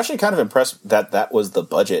 Yeah, I'm actually kind of impressed that was the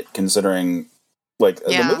budget, considering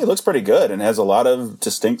the movie looks pretty good and has a lot of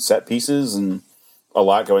distinct set pieces and a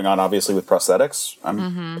lot going on, obviously, with prosthetics.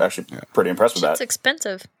 I'm actually pretty impressed with It's that.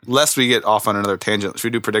 expensive. Lest we get off on another tangent, should we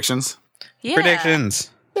do predictions? Yeah. Predictions.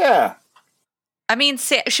 Yeah. I mean,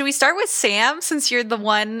 should we start with Sam since you're the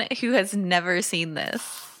one who has never seen this?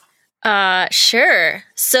 Sure.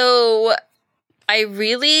 So I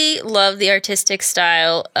really love the artistic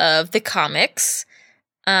style of the comics.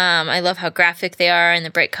 I love how graphic they are and the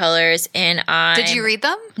bright colors. And Did you read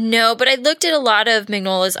them? No, but I looked at a lot of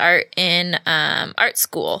Mignola's art in art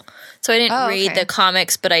school. So I didn't read the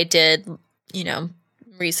comics, but I did,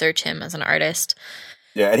 research him as an artist.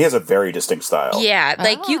 Yeah, and he has a very distinct style. Yeah,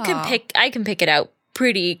 like I can pick it out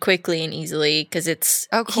pretty quickly and easily because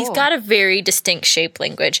he's got a very distinct shape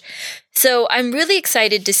language. So I'm really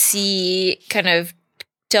excited to see kind of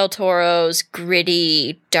Del Toro's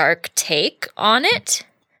gritty, dark take on it.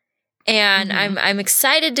 And I'm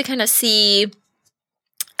excited to kind of see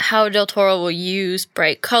how Del Toro will use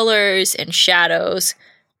bright colors and shadows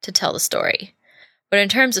to tell the story. But in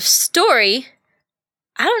terms of story,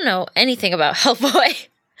 I don't know anything about Hellboy.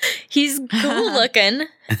 He's cool looking,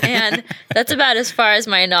 and that's about as far as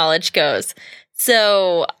my knowledge goes.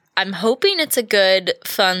 So I'm hoping it's a good,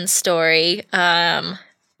 fun story.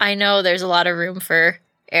 I know there's a lot of room for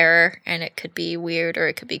error, and it could be weird or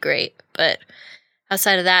it could be great. But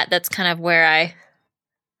outside of that, that's kind of where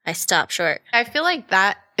I stop short. I feel like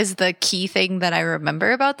that is the key thing that I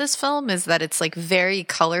remember about this film is that it's like very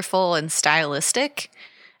colorful and stylistic.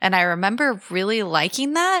 And I remember really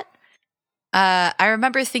liking that. I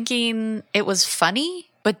remember thinking it was funny,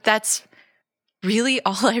 but that's really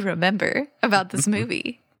all I remember about this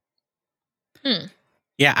movie.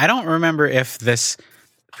 Yeah, I don't remember if this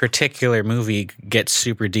particular movie gets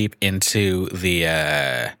super deep into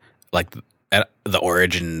the the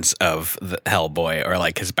origins of the Hellboy or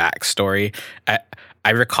like his backstory. I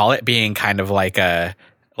recall it being kind of like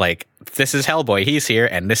this is Hellboy, he's here,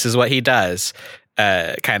 and this is what he does,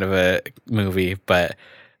 kind of a movie. But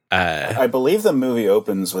I believe the movie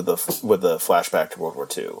opens with a flashback to World War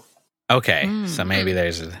II. Okay, so maybe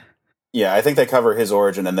there's a... Yeah, I think they cover his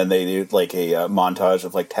origin, and then they do like a montage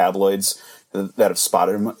of like tabloids that have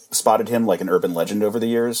spotted him like an urban legend over the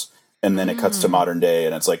years, and then it cuts to modern day,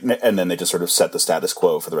 and it's like, and then they just sort of set the status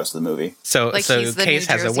quo for the rest of the movie. So Like so he's the Case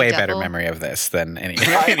New has a Jersey way Devil. better memory of this than any.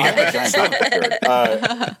 I'm a giant comic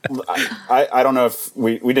nerd. I don't know if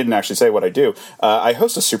we didn't actually say what I do. I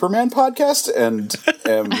host a Superman podcast and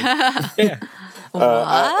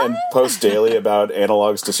and post daily about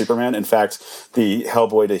analogs to Superman. In fact, the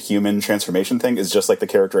Hellboy to human transformation thing is just like the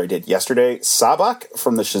character I did yesterday, Sabak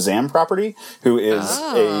from the Shazam property, who is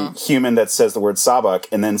a human that says the word Sabak,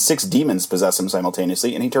 and then 6 demons possess him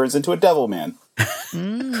simultaneously, and he turns into a devil man.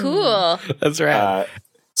 Cool. That's right.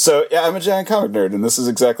 So yeah, I'm a giant comic nerd, and this is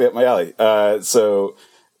exactly up my alley. So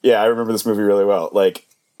yeah, I remember this movie really well. Like,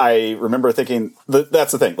 I remember thinking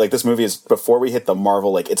that's the thing. Like, this movie is before we hit the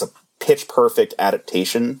Marvel. Like, it's a pitch perfect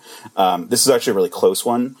adaptation. This is actually a really close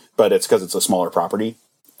one, but it's because it's a smaller property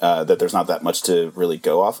that there's not that much to really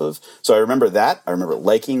go off of. So I remember that. I remember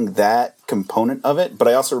liking that component of it, but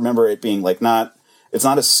I also remember it being like it's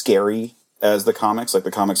not as scary as the comics. Like, the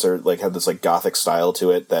comics are like have this like gothic style to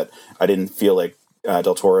it that I didn't feel like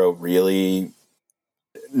Del Toro really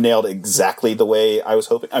nailed exactly the way I was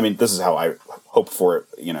hoping. I mean, this is how I hoped for it,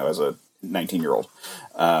 as a 19-year-old.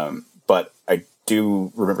 But I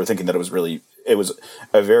do remember thinking that it was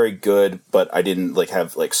a very good, but I didn't like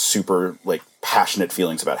have like super like passionate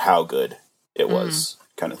feelings about how good it was,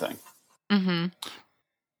 kind of thing. Mm-hmm.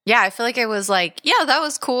 Yeah, I feel like it was like, yeah, that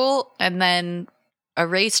was cool, and then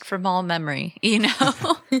erased from all memory,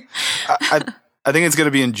 I think it's going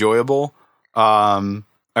to be enjoyable. I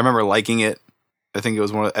remember liking it. I think it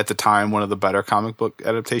was at the time one of the better comic book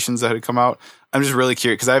adaptations that had come out. I'm just really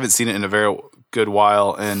curious because I haven't seen it in a very good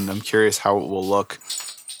while, and I'm curious how it will look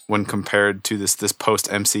when compared to this post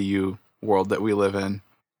MCU world that we live in,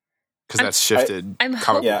 because that's shifted. I'm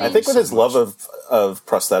comic Yeah, I books think with so his love of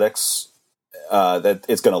prosthetics, that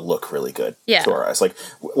it's going to look really good to our eyes. Like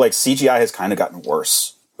CGI has kind of gotten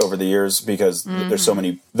worse over the years because there's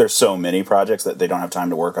so many projects that they don't have time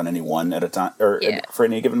to work on any one at a time or for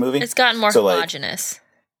any given movie. It's gotten more So, homogenous.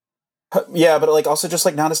 Yeah, but like also just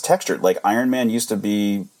like not as textured. Like Iron Man used to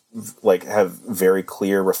be like have very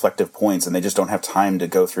clear reflective points, and they just don't have time to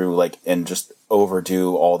go through like and just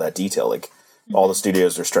overdo all that detail. Like all the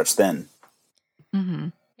studios are stretched thin. Mm-hmm.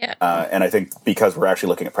 Yeah. And I think because we're actually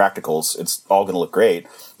looking at practicals, it's all going to look great.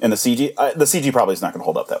 And the CG probably is not going to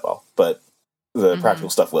hold up that well, but the practical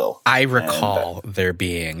stuff will. I recall there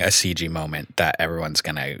being a CG moment that everyone's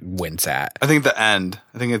gonna wince at. I think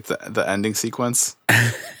it's the ending sequence.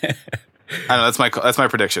 I know that's my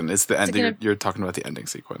prediction. It's the end. You're talking about the ending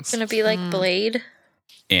sequence. It's gonna be like Blade.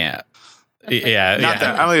 Yeah. Yeah, Not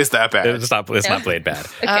that. I don't think it's that bad. It's not Blade bad.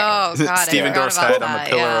 Oh God, Stephen Dorff's head on the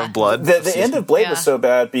pillar of blood. The end of Blade was so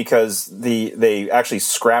bad because they actually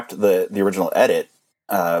scrapped the original edit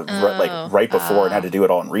right before and had to do it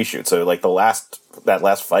all in reshoot. So like that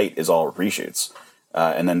last fight is all reshoots,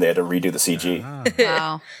 and then they had to redo the CG.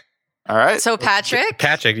 Wow. All right. So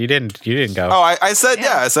Patrick, you didn't go. Oh, I said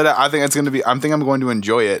I said I think it's going to be. I think I'm going to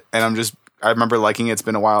enjoy it, and I remember liking it. It's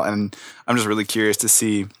been a while, and I'm just really curious to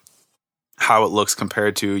see how it looks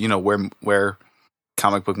compared to where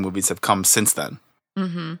comic book movies have come since then.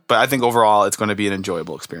 Mm-hmm. But I think overall it's going to be an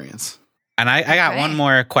enjoyable experience. And I got one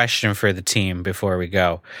more question for the team before we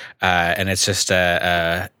go, and it's just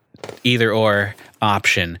a either or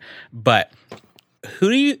option. But who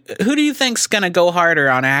do you think's going to go harder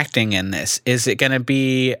on acting in this? Is it going to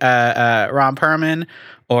be Ron Perlman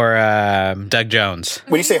or Doug Jones?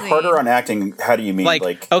 When you say harder on acting, how do you mean?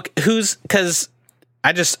 Like okay, who's because.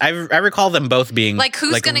 I recall them both being like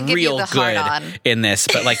who's going to give you the hard on in this,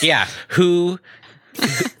 but like who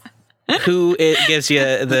it gives you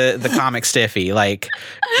the comic stiffy, like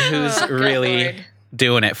who's really Lord.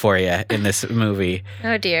 doing it for you in this movie?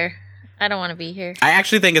 Oh dear, I don't want to be here. I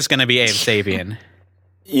actually think it's going to be Abe Sapien.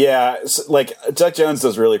 Yeah, like Doug Jones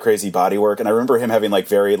does really crazy body work, and I remember him having like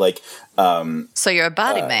very like. So you're a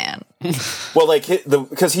body man. Well, like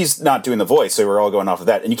because he's not doing the voice, so we're all going off of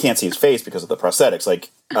that, and you can't see his face because of the prosthetics.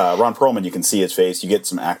 Like Ron Perlman, you can see his face; you get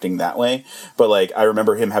some acting that way. But like I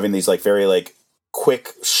remember him having these like very like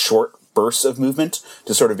quick, short bursts of movement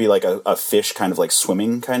to sort of be like a fish kind of like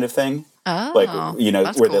swimming kind of thing. Oh, like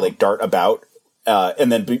where cool. they like dart about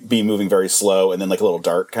and then be moving very slow, and then like a little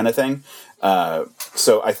dart kind of thing.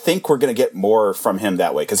 So I think we're going to get more from him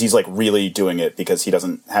that way because he's like really doing it because he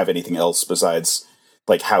doesn't have anything else besides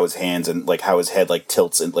like how his hands and like how his head like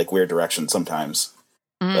tilts in like weird directions sometimes.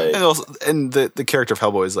 Like, And the character of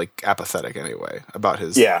Hellboy is like apathetic anyway about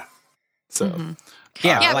his. yeah. So,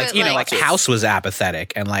 Yeah, Yeah, like but, you know, like- like House was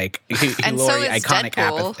apathetic, and like And so Laurie, is iconic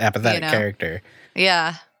Deadpool, apathetic you know. character.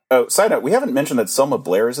 Yeah. Oh, side note, we haven't mentioned that Selma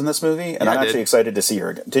Blair is in this movie, and Yeah, I'm I did. actually excited to see her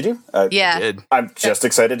again. Did you? Yeah. Did. I'm just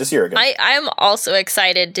excited to see her again. I'm also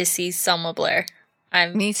excited to see Selma Blair.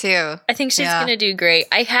 Me too. I think she's Yeah. going to do great.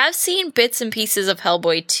 I have seen bits and pieces of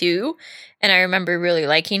Hellboy 2, and I remember really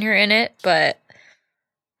liking her in it, but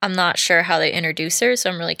I'm not sure how they introduce her, so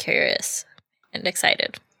I'm really curious and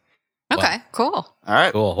excited. Okay, cool. All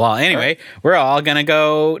right. Cool. Well, anyway, we're all gonna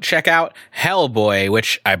go check out Hellboy,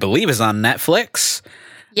 which I believe is on Netflix.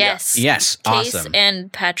 Yes. Yes, Case awesome.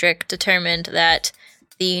 and Patrick determined that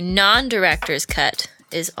the non-director's cut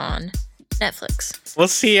is on Netflix. We'll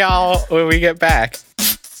see y'all when we get back.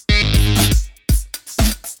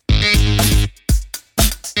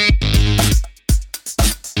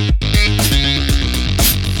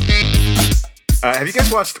 Have you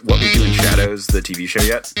guys watched What We Do in Shadows, the TV show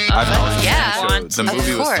yet? I've not yeah. seen Want the show. The to.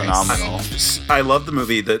 movie Of was course. phenomenal. I love the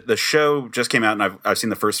movie. The show just came out, and I've seen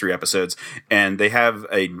the first 3 episodes, and they have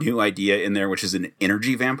a new idea in there, which is an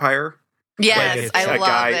energy vampire. Yes, Like, I a love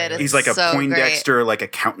guy, it. It's he's like a so Poindexter, like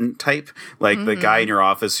accountant type, like the guy in your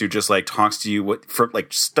office who just like talks to you,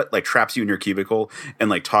 like traps you in your cubicle and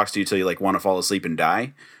like talks to you till you like want to fall asleep and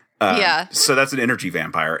die. Yeah. So that's an energy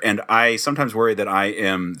vampire, and I sometimes worry that I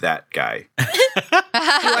am that guy. You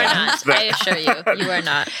are not. I assure you, you are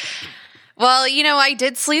not. Well, you know, I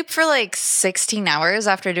did sleep for like 16 hours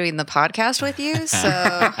after doing the podcast with you,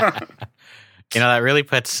 so You know, that really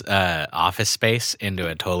puts Office Space into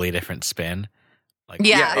a totally different spin. Like,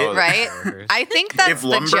 yeah, Yeah, right? I think that's If the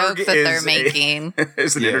Lumbergh joke that they're is making.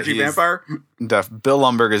 is an Yeah, energy he's- vampire. Bill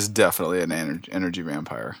Lumbergh is definitely an energy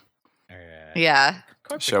vampire. Yeah.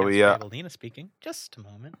 Shall we, Lena speaking. Just a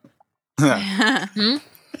moment.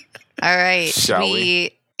 All right. Shall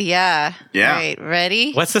we? Yeah. Yeah. All right.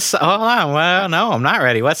 Ready? What's the song? Hold on. Well, no, I'm not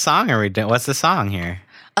ready. What song are we doing? What's the song here?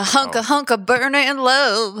 A hunk of burning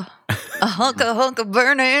love. A hunk of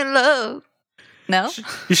burning love. No?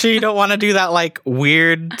 You sure you don't want to do that like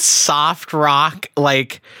weird soft rock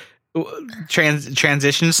like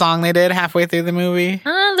transition song they did halfway through the movie?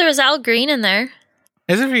 There was Al Green in there.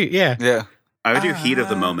 Is it? Yeah. Yeah. I would do Heat of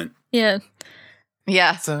the Moment. Yeah.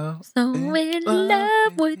 Yeah. So, So in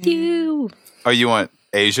love with you. oh, you want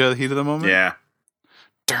Asia, Heat of the Moment? Yeah.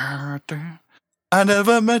 I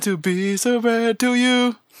never meant to be so bad to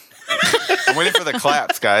you. I'm waiting for the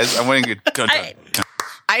claps, guys. I'm waiting. Dun, dun, dun.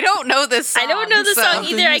 I don't know this song. I don't know the song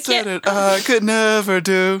either. I You said can't. it, I could never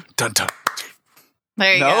do. Dun, dun.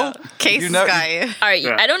 There you No? go. Case You know- Sky. All right.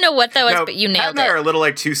 Yeah. I don't know what that was, No, but you Pat nailed and I are it. a little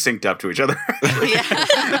like too synced up to each other.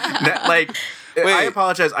 Yeah. Like, I Wait.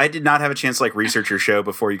 apologize. I did not have a chance to like research your show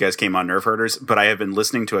before you guys came on Nerf Herders, but I have been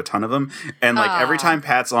listening to a ton of them, and like every Aw. time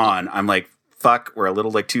Pat's on, I'm like, "Fuck, we're a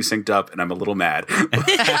little like too synced up," and I'm a little mad.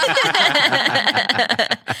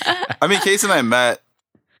 I mean, Case and I met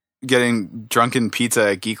getting drunken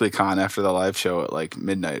pizza at GeeklyCon after the live show at like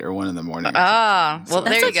midnight or 1 a.m. Ah, well,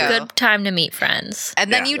 That's there a you go. good time to meet friends.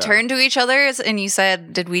 And then Yeah. you turned to each other and you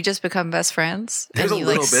said, "Did we just become best friends?" There's and a you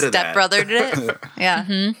little bit of that. stepbrothered it.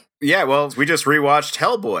 Yeah, Yeah, well, we just rewatched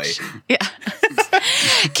Hellboy. yeah.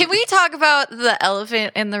 Can we talk about the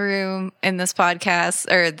elephant in the room in this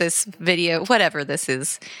podcast or this video, whatever this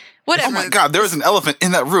is? Whatever. Oh my God, there was an elephant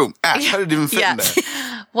in that room. Ash, how did it even fit in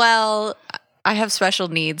there? Well, I have special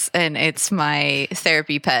needs and it's my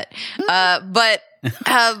therapy pet. But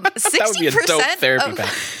 60% would be a dope therapy of,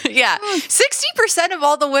 pet. Yeah. 60% of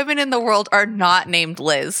all the women in the world are not named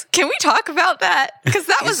Liz. Can we talk about that? Because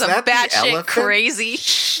that was Is a that the batshit elephant? crazy.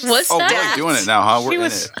 What's Oh, we're that? like doing it now, huh? We're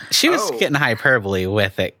She was Oh. getting hyperbole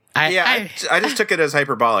with it. I just took it as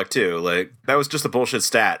hyperbolic too. Like that was just a bullshit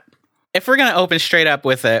stat. If we're gonna open straight up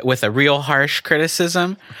with a real harsh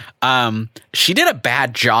criticism, she did a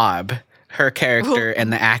bad job. Her character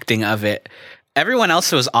and the acting of it. Everyone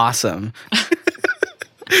else was awesome.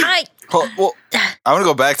 Well, I want to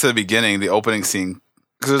go back to the beginning, the opening scene,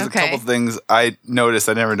 because there's Okay. a couple things I noticed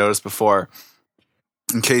I never noticed before.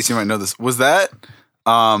 In case you might know this, was that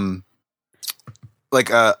like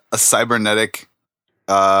a cybernetic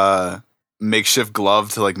makeshift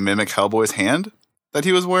glove to like mimic Hellboy's hand that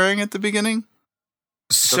he was wearing at the beginning?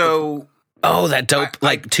 So Oh, that dope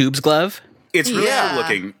like tubes glove. it's really Yeah. cool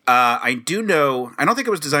looking. I do know. I don't think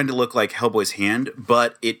it was designed to look like Hellboy's hand,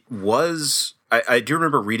 but it was. I do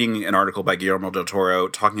remember reading an article by Guillermo del Toro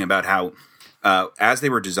talking about how, as they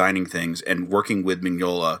were designing things and working with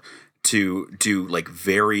Mignola to do like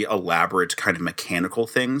very elaborate kind of mechanical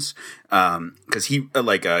things, because he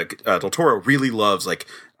del Toro really loves like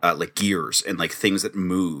gears and like things that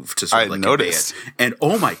move to sort of I like noticed. convey it. And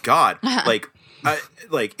oh my god, like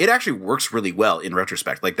like it actually works really well in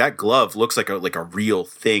retrospect. Like that glove looks like a real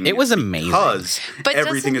thing. It was amazing because But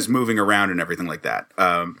everything is moving around and everything like that.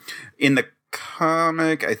 In the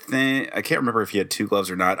comic, I can't remember if he had two gloves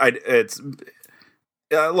or not.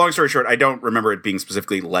 Long story short, I don't remember it being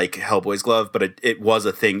specifically like Hellboy's glove, but it was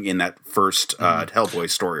a thing in that first Hellboy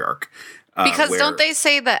story arc. Because don't they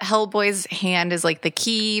say that Hellboy's hand is like the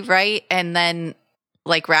key, right? And then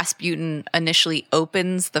like Rasputin initially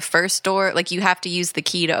opens the first door. Like you have to use the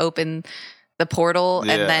key to open the portal.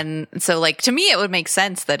 Yeah. And then, so like to me, it would make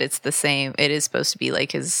sense that it's the same. It is supposed to be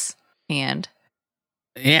like his hand.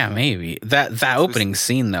 Yeah, maybe. That opening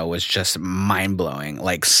scene though was just mind blowing.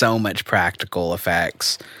 Like so much practical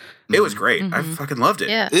effects. It was great. I fucking loved it.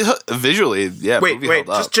 Yeah. Visually, yeah. Wait. Held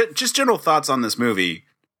up. Just general thoughts on this movie.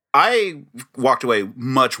 I walked away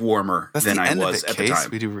much warmer That's than the I end was of it, at the Case. time.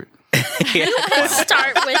 We do. You could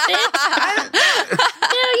start with it.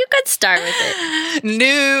 You could start with it.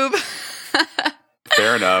 Noob.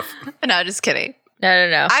 Fair enough. No, just kidding.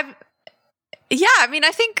 No. I mean,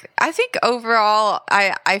 I think overall,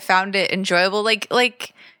 I found it enjoyable.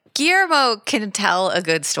 Like Guillermo can tell a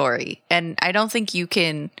good story, and I don't think you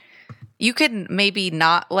can maybe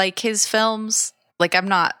not like his films. Like I'm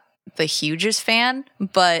not the hugest fan,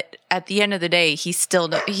 but at the end of the day,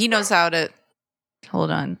 he knows how to.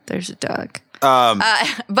 Hold on, there's a dog.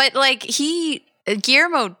 But like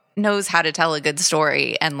Guillermo knows how to tell a good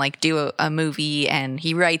story and like do a movie, and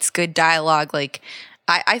he writes good dialogue. Like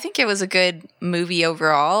I think it was a good movie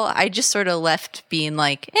overall. I just sort of left being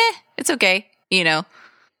like, it's okay. You know,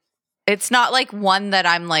 it's not like one that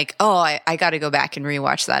I'm like, oh, I got to go back and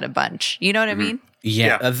rewatch that a bunch. You know what I mean?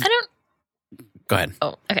 Yeah. Yeah. I don't. Go ahead.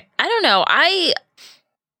 Oh, okay. I don't know. I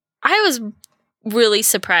was really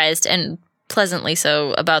surprised and pleasantly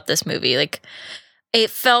so about this movie. Like, it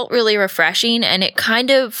felt really refreshing, and it kind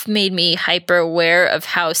of made me hyper aware of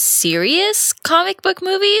how serious comic book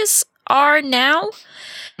movies are now.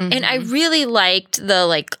 And I really liked the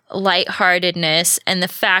like lightheartedness and the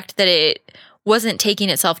fact that it wasn't taking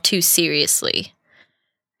itself too seriously.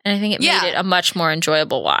 And I think it made it a much more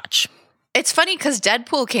enjoyable watch. It's funny because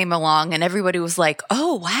Deadpool came along and everybody was like,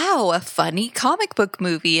 oh, wow, a funny comic book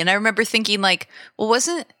movie. And I remember thinking like, well,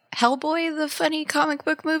 wasn't Hellboy the funny comic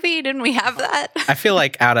book movie? Didn't we have that? I feel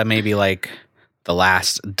like out of maybe like the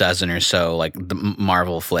last dozen or so, like the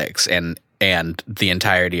Marvel flicks and the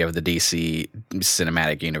entirety of the DC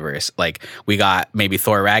cinematic universe, like we got maybe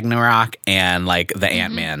Thor Ragnarok and like the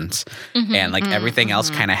Ant-Mans, and like everything else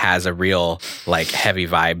kind of has a real like heavy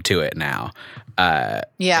vibe to it now.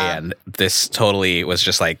 And this totally was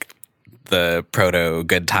just like the proto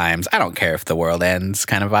Good Times, I don't care if the world ends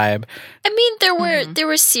kind of vibe. I mean, there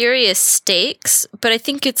were serious stakes, but I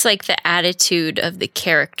think it's like the attitude of the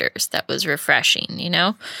characters that was refreshing, you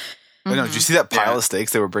know? I know. Did you see that pile of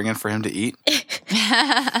steaks they were bringing for him to eat?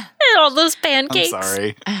 And all those pancakes. I'm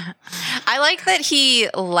sorry. I like that he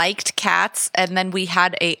liked cats, and then we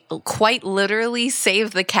had a quite literally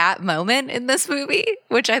save the cat moment in this movie,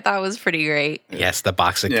 which I thought was pretty great. Yes, the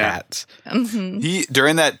box of cats. He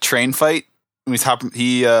during that train fight, when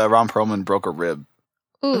Ron Perlman broke a rib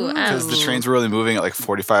Ooh, because the trains were really moving at like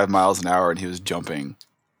 45 miles an hour, and he was jumping.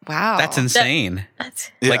 Wow. That's insane. That's,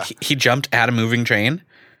 Yeah. Like he jumped at a moving train.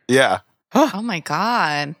 Yeah. Oh my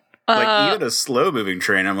God. Like even a slow moving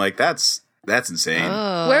train, I'm like, that's insane.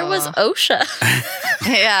 where was OSHA?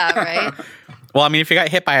 Yeah, right. Well, I mean, if you got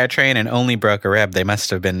hit by a train and only broke a rib, they must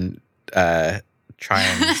have been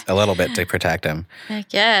trying a little bit to protect him. I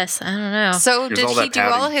guess. I don't know. So There's did all he that do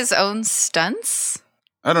all padding. his own stunts?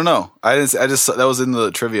 I don't know. I just that was in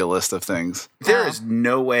the trivia list of things. There is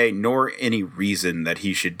no way nor any reason that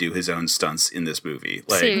he should do his own stunts in this movie.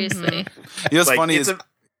 Like, Seriously. You know what's like, funny it's is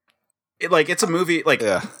it's a movie. Like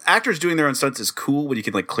Yeah. actors doing their own stunts is cool when you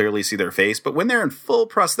can like clearly see their face, but when they're in full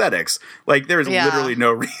prosthetics, like there's Yeah. literally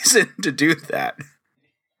no reason to do that.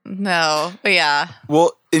 No. Yeah.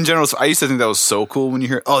 well, in general, I used to think that was so cool when you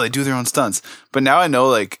hear, oh, they do their own stunts. But now I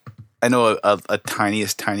know a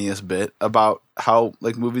tiniest bit about how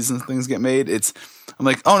like movies and things get made. I'm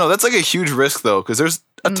like, oh no, that's like a huge risk though, because there's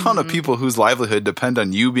a ton of people whose livelihood depend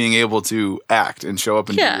on you being able to act and show up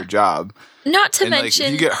and do Yeah. your job. Not to And like, mention,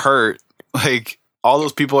 if you get hurt, like all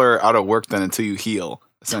those people are out of work then until you heal.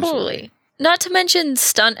 Essentially. totally. Not to mention,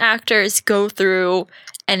 stunt actors go through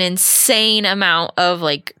an insane amount of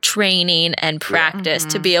like training and practice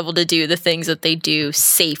to be able to do the things that they do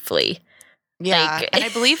safely. Yeah. Like- And I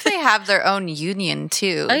believe they have their own union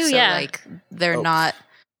too. Oh, so yeah. like they're not,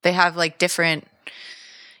 they have like different,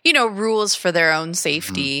 rules for their own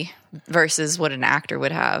safety versus what an actor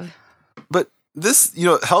would have. But this,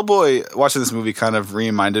 Hellboy, watching this movie kind of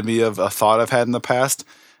reminded me of a thought I've had in the past.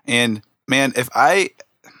 And man,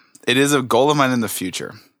 it is a goal of mine in the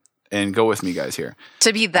future. And go with me, guys, here.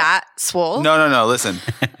 To be that swole? No. Listen,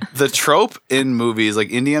 the trope in movies like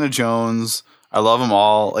Indiana Jones, I love them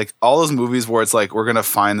all. Like all those movies where it's like we're gonna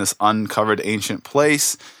find this uncovered ancient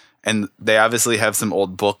place, and they obviously have some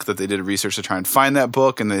old book that they did research to try and find that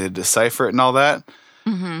book, and they decipher it and all that.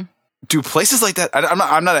 Mm-hmm. Do places like that?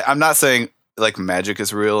 I'm not saying like magic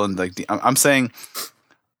is real and like I'm saying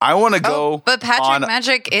I want to go. But Patrick,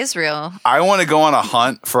 magic is real. I want to go on a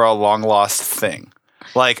hunt for a long lost thing.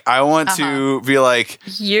 Like, I want to be like,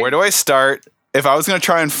 where do I start? If I was going to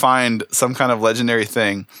try and find some kind of legendary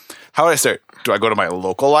thing, how would I start? Do I go to my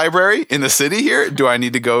local library in the city here? Do I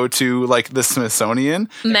need to go to, like, the Smithsonian?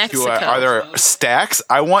 Mexico. Are there stacks?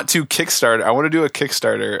 I want to Kickstarter. I want to do a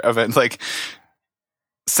Kickstarter event. Like,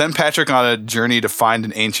 send Patrick on a journey to find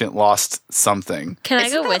an ancient lost something. Can I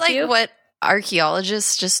go with you? What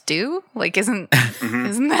archaeologists just do? Like, isn't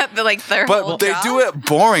that their whole they job? do it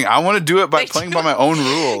boring. I want to do it by playing by my own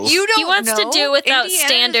rules. You don't He wants know? to do without Indiana-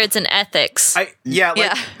 standards and ethics. Yes,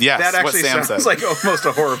 that what actually Sam sounds said. like almost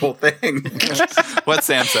a horrible thing. What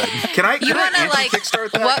Sam said. Can I You wanna,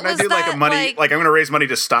 kickstart that? what Can I was do like that, a money? Like I'm going to raise money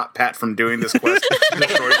to stop Pat from doing this quest to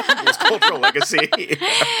destroy his cultural legacy.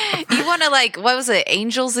 You want to what was it?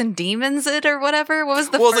 Angels and demons it or whatever? What was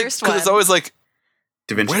the first one? Because it's always like,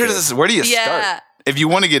 Da Vinci where do you Yeah. start? If you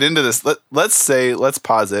want to get into this, let's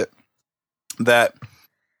posit that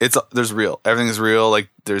there's real. Everything's real. Like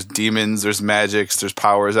there's demons, there's magics, there's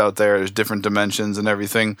powers out there, there's different dimensions and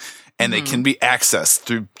everything, and they can be accessed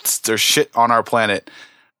through there's shit on our planet.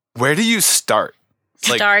 Where do you start?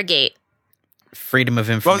 Like, Stargate. Freedom of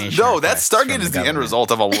information. no, that requests Stargate from is the end government.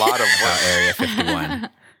 result of a lot of work. Area 51.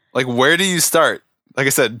 Like, where do you start? Like I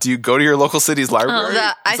said, do you go to your local city's library?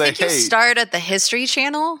 I and say, think you hey, start at the History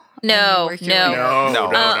Channel. No, and work your way up.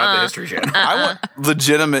 No, not the History Channel. I want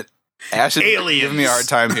legitimate Ashton. Aliens. Give me a hard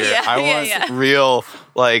time here. Yeah, I yeah, want real.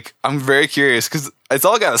 Like I'm very curious because it's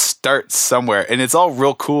all got to start somewhere, and it's all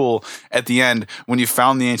real cool at the end when you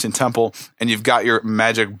found the ancient temple and you've got your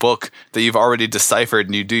magic book that you've already deciphered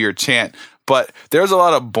and you do your chant. But there's a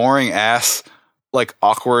lot of boring ass, like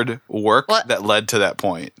awkward work that led to that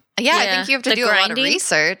point. Yeah, I Yeah, think you have to the do a lot of grinding.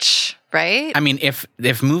 research, right? I mean, if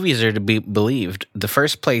movies are to be believed, the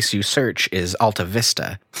first place you search is Alta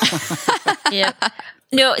Vista. Yep.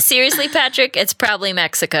 No, seriously, Patrick, it's probably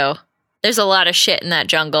Mexico. There's a lot of shit in that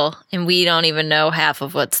jungle, and we don't even know half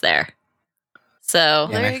of what's there. So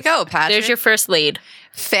There you go, Patrick. there's your first lead.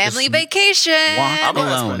 family vacation. Walk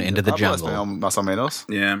alone into the jungle. Más o menos.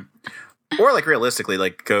 Yeah. Or like realistically,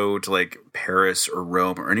 like go to like Paris or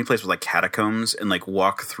Rome or any place with like catacombs and like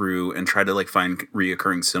walk through and try to like find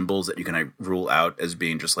reoccurring symbols that you can like rule out as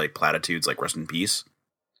being just like platitudes, like rest in peace.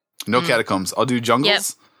 No catacombs. I'll do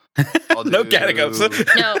jungles. I'll No do- catacombs. No,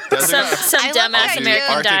 Desert? some I love dumbass the idea-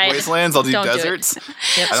 American Arctic died. wastelands. I'll do Don't do it. deserts.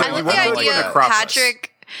 Yep. I don't I love want the to go idea like of Acropolis.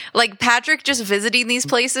 Patrick just visiting these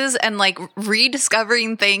places and like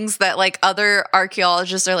rediscovering things that like other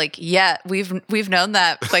archaeologists are like, yeah, we've known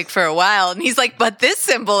that like for a while, and he's like, but this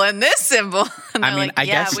symbol and this symbol, and they're I mean, like, I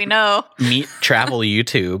yeah, guess- we know. Meet travel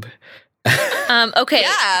YouTube. Okay.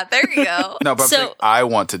 Yeah, there you go. No, but I'm So- saying I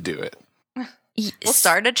want to do it. We'll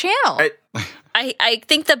start a channel. I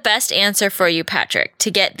think the best answer for you, Patrick, to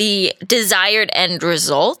get the desired end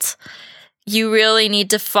result, you really need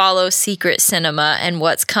to follow Secret Cinema and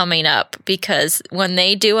what's coming up, because when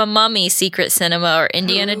they do a Mummy Secret Cinema or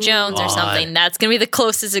Indiana Jones or something, that's going to be the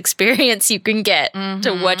closest experience you can get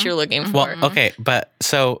to what you're looking for. Well, okay, but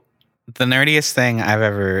so the nerdiest thing I've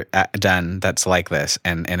ever done that's like this,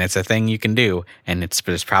 and it's a thing you can do, and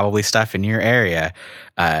there's probably stuff in your area.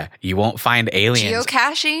 You won't find aliens.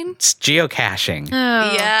 Geocaching. It's geocaching.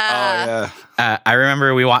 Oh. Yeah. I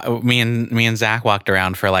remember me and Zach walked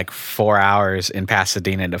around for like 4 hours in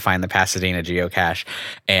Pasadena to find the Pasadena geocache,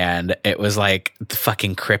 and it was like the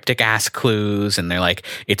fucking cryptic ass clues, and they're like,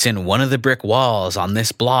 it's in one of the brick walls on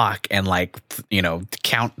this block, and like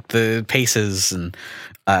count the paces, and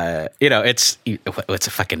it's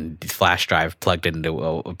a fucking flash drive plugged into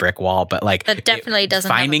a brick wall, but like That definitely doesn't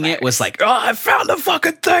have a finding it was virus. like, oh, I found the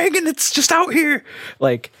fucking thing, and it's just out here.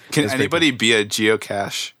 Like, Can it's anybody be a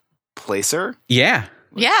geocache placer? yeah.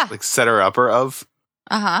 Yeah. Like setter upper of?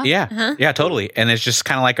 Uh-huh. Yeah, yeah, totally. And it's just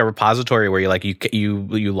kind of like a repository where you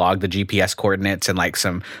log the GPS coordinates and like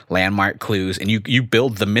some landmark clues, and you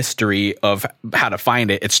build the mystery of how to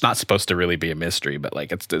find it. It's not supposed to really be a mystery, but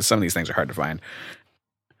like some of these things are hard to find.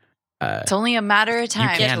 It's only a matter of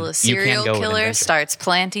time can- until a you can serial go with killer adventure. starts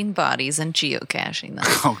planting bodies and geocaching them.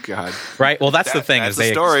 Oh God, Right. Well, that's the thing that's is the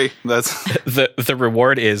they story. That's the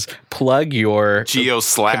reward is plug your Geo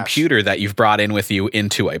slash. computer that you've brought in with you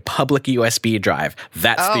into a public USB drive.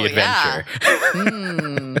 That's Oh, the adventure.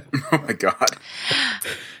 Oh my god.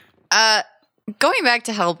 Going back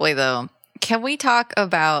to Hellboy, though, can we talk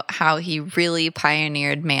about how he really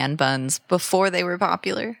pioneered man buns before they were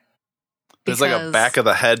popular? It's like a Because back of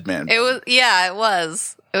the head, man. It was, yeah, it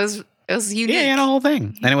was. It was unique. Yeah, he had a whole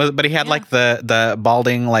thing, and it was. But he had like the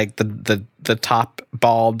balding, like the top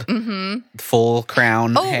bald, full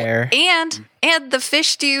crown hair. and the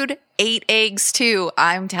fish dude ate eggs too.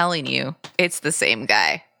 I'm telling you, it's the same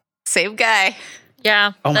guy. Same guy.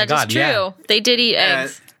 Yeah, Oh my that is God, true. yeah. They did eat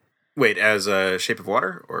eggs. Wait, as a Shape of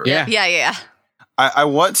Water, or Yeah. Yeah. I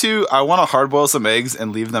want to hard boil some eggs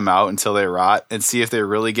and leave them out until they rot and see if they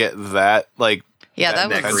really get that like Yeah, that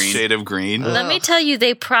that was. green. shade of green. Let me tell you,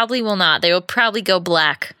 they probably will not. They will probably go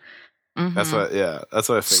black. That's what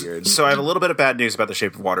I figured. So I have a little bit of bad news about the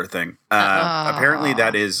Shape of Water thing. Apparently,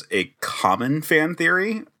 that is a common fan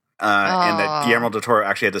theory, and that Guillermo del Toro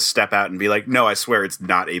actually had to step out and be like, "No, I swear it's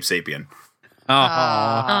not Abe Sapien." Oh,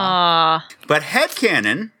 Aw. But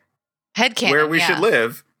headcanon, Headcanon. where we yeah. should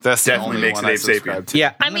live, That's the definitely only makes one it I Abe subscribe Sapien. to.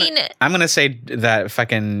 yeah. I mean, I'm gonna say that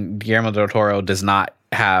fucking Guillermo del Toro does not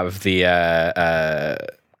have the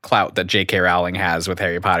clout that J.K. Rowling has with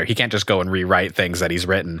Harry Potter. He can't just go and rewrite things that he's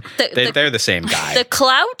written. They're the same guy. the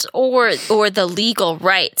clout or the legal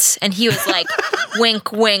rights. And he was like,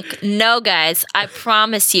 wink, wink. No, guys, I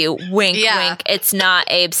promise you, wink, Yeah. wink. It's not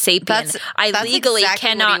Abe Sapien. I that's legally exactly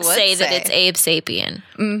what cannot he would say that say. it's Abe Sapien.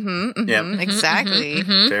 Yep, Exactly.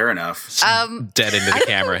 fair enough. Dead into the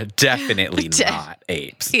camera. Definitely not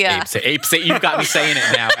apes. Yeah. Apes. You got me saying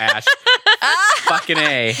it now, Ash. Fucking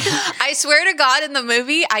A. I swear to God, in the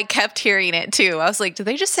movie, I kept hearing it too. I was like, did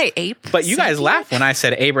they just say ape? But you guys laughed when I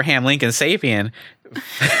said Abraham Lincoln Sapien.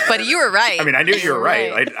 But you were right. I mean, I knew you were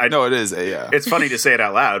right. I No, it is. Yeah. It's funny to say it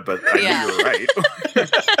out loud, but I Yeah. knew you were right.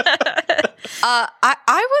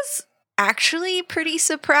 I was actually pretty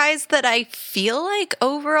surprised that I feel like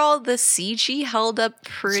overall the CG held up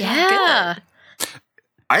pretty Yeah. good.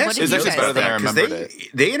 I What actually did you noticed guys about think? that because remembered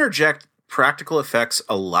they interject practical effects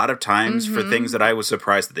a lot of times for things that I was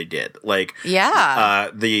surprised that they did. Like, Yeah.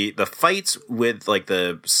 the fights with like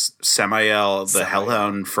the Samael, the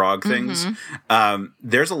Hellhound frog things.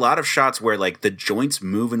 There's a lot of shots where like the joints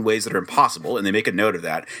move in ways that are impossible, and they make a note of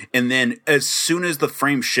that. And then as soon as the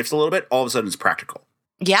frame shifts a little bit, all of a sudden it's practical.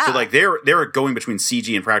 Yeah. So like they're going between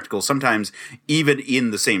CG and practical, sometimes even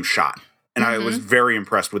in the same shot. And I was very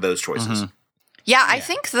impressed with those choices. Yeah, I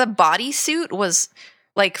think the bodysuit was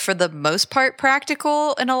like for the most part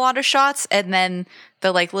practical in a lot of shots, and then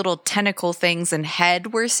the like little tentacle things and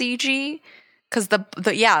head were CG. Because the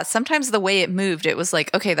sometimes the way it moved, it was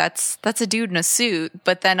like, okay, that's a dude in a suit,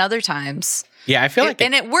 but then other times, Yeah, I feel like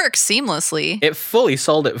and it works seamlessly. it fully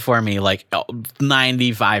sold it for me like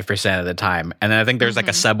 95% of the time. And then I think there's like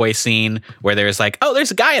a subway scene where there's like, oh,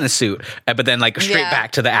 there's a guy in a suit. But then like straight Yeah.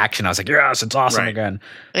 back to the action. I was like, yes, it's awesome Right. again.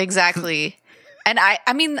 Exactly. And I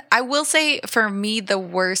mean, I will say for me, the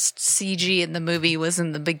worst CG in the movie was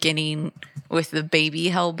in the beginning with the baby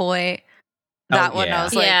Hellboy. That one, yeah. I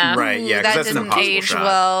was like, Yeah. Right, yeah, 'cause that that's an didn't impossible age shot.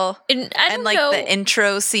 well. And I don't And like know. the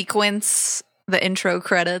intro sequence, the intro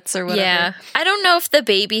credits or whatever. Yeah. I don't know if the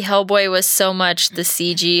baby Hellboy was so much the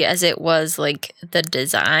CG as it was like the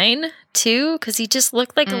design too, because he just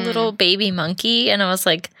looked like a little baby monkey. And I was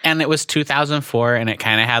like, And it was 2004 and it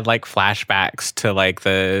kind of had like flashbacks to like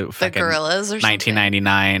the The fucking gorillas or something.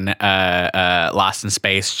 1999 Lost in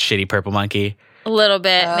Space shitty purple monkey. a little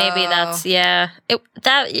bit. Maybe Oh. that's,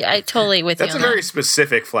 I totally with That's you a on very that.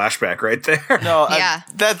 specific flashback right there. No, Yeah.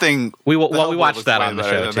 that thing. We the watched was that way on the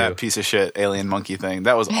better show than too. That piece of shit alien monkey thing.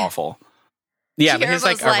 That was awful. Yeah, but his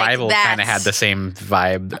like Guillermo's like, arrival kind of "That's-" had the same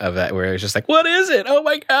vibe of that, where it's just like, what is it? Oh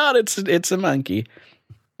my god, it's a monkey,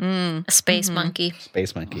 A space monkey.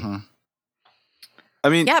 space monkey. I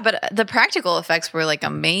mean, Yeah, but the practical effects were like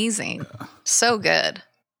amazing. So good.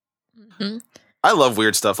 I love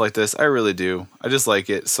weird stuff like this. I really do. I just like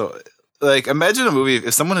it. So, like, imagine a movie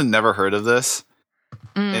if someone had never heard of this,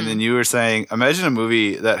 and then you were saying, imagine a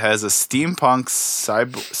movie that has a steampunk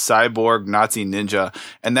cyborg Nazi ninja,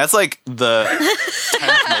 and that's like the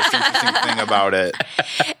 10th most interesting thing about it.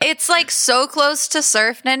 It's like so close to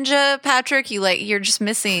Surf Ninja, Patrick. You're just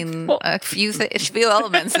missing a few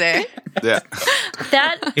elements there. Yeah,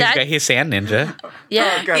 He's sand ninja.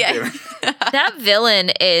 Yeah. God Yeah. damn it. That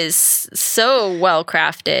villain is so well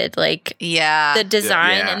crafted. Like Yeah. the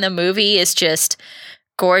design Yeah. in the movie is just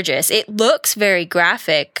gorgeous. It looks very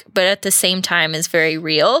graphic, but at the same time is very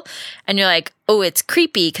real. And you're like, oh, it's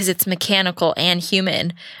creepy because it's mechanical and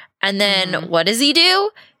human. And then what does he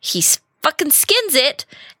do? He fucking skins it,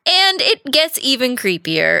 and it gets even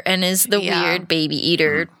creepier and is the weird baby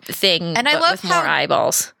eater thing, And I but love with more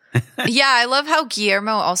eyeballs. Yeah, I love how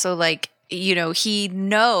Guillermo also, like, you know, he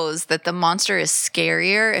knows that the monster is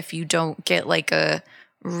scarier if you don't get like a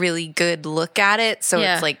really good look at it. So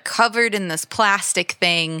Yeah. it's like covered in this plastic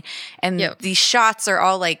thing, and Yep. these shots are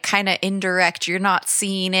all like kind of indirect. You're not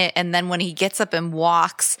seeing it. And then when he gets up and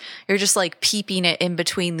walks, you're just like peeping it in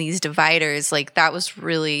between these dividers. Like that was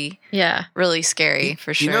really, Yeah. really scary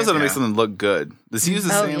for He sure. knows how to make something look good. Does he use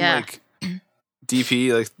the Oh, same yeah. like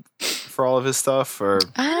DP like for all of his stuff, or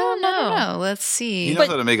I don't know. Let's see. he knows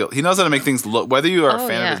how to make it? He knows how to make things look. Whether you are a Oh,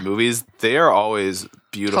 fan yeah. of his movies, they are always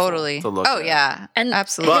beautiful. Totally. To look Oh at. yeah, And- But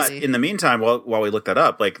absolutely. in the meantime, while we look that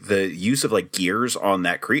up, like the use of like gears on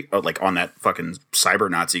that like on that fucking cyber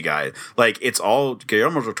Nazi guy, like it's all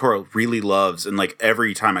Guillermo del Toro really loves, and like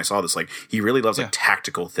every time I saw this, like he really loves like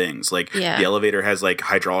tactical things. Like Yeah. the elevator has like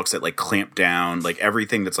hydraulics that like clamp down, like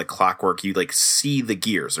everything that's like clockwork. You like see the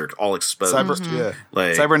gears; they're all exposed.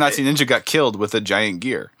 Like Cyber Nazi Ninja got killed with a giant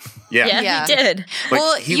gear. yeah, Yeah, Yeah. he did. Like,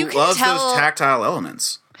 Well, he you can loves tell- those tactile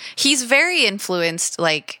elements. He's very influenced.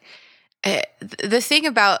 Like the thing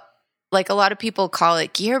about, like, a lot of people call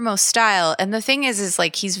it Guillermo style, and the thing is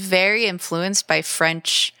like he's very influenced by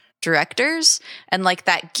French directors, and like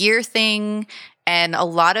that gear thing, and a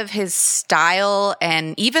lot of his style,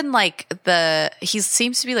 and even like he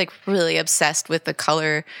seems to be like really obsessed with the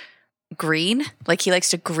color green. Like he likes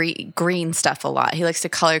to green stuff a lot. He likes to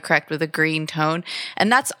color correct with a green tone,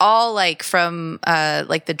 and that's all like from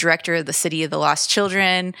like the director of The City of the Lost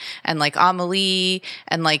Children and like Amelie,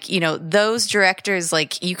 and like, you know, those directors.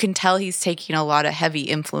 Like you can tell he's taking a lot of heavy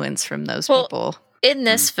influence from those people. In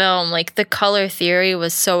this film, like the color theory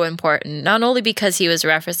was so important, not only because he was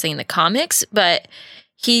referencing the comics, but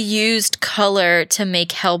he used color to make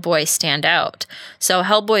Hellboy stand out. So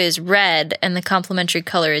Hellboy is red and the complementary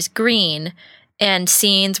color is green, and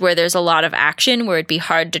scenes where there's a lot of action where it'd be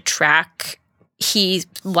hard to track, he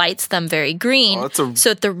lights them very green so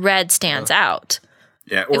that the red stands out.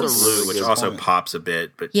 Yeah, or was- blue, which Good also point. pops a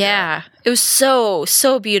bit. But Yeah, it was so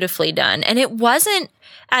beautifully done. And it wasn't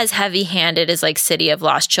as heavy-handed as like City of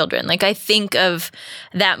Lost Children. Like I think of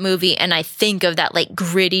that movie and I think of that like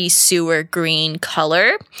gritty sewer green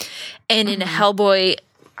color. And in Hellboy,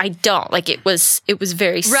 I don't. Like it was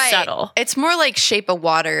very subtle. It's more like Shape of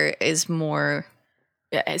Water is more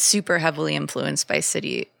super heavily influenced by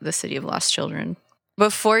the City of Lost Children.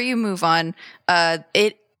 Before you move on,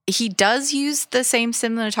 he does use the same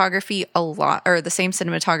cinematography a lot, or the same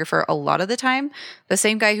cinematographer a lot of the time. The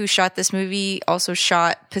same guy who shot this movie also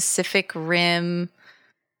shot Pacific Rim.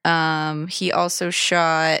 He also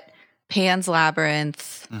shot Pan's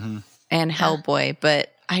Labyrinth and Hellboy,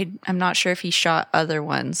 but I'm not sure if he shot other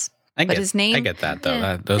ones. But his name I get that though.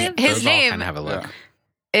 Yeah. Those His all name- kind of have a look.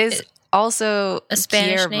 is also A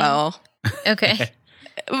Spanish Guillermo. Okay.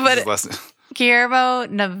 But Guillermo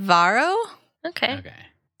Navarro. Okay. Okay.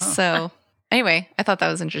 So anyway, I thought that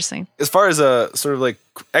was interesting. As far as a sort of like,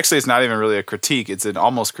 actually, it's not even really a critique. It's an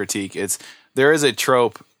almost critique. There is a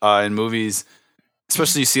trope in movies,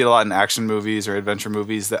 especially you see it a lot in action movies or adventure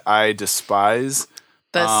movies, that I despise.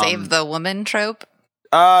 The save the woman trope.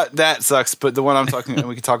 That sucks. But the one I'm talking, and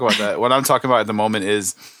we can talk about that. What I'm talking about at the moment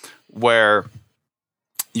is where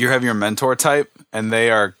you have your mentor type and they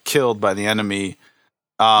are killed by the enemy.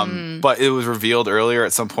 But it was revealed earlier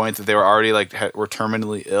at some point that they were already like were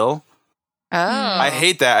terminally ill. Oh, I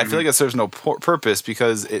hate that. I feel like it serves no purpose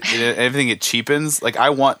because everything it cheapens. Like I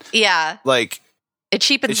want yeah. like It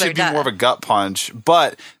cheapens it should their be more of a gut punch.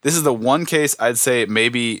 But this is the one case I'd say it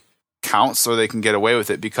maybe counts so they can get away with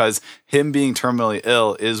it because him being terminally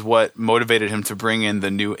ill is what motivated him to bring in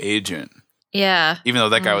the new agent. Yeah. Even though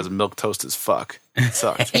that guy was milquetoast as fuck. It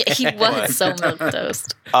sucked. Yeah, he was so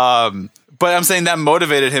milquetoast. But I'm saying that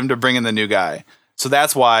motivated him to bring in the new guy. So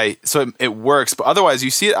that's why. So it works. But otherwise, you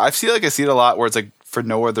see it. I see it a lot where it's like for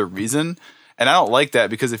no other reason, and I don't like that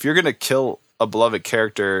because if you're gonna kill a beloved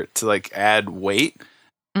character to like add weight,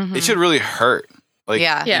 it should really hurt. Like,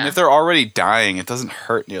 Yeah. Yeah. And if they're already dying, it doesn't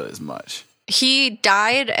hurt nearly as much. He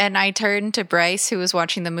died, and I turned to Bryce, who was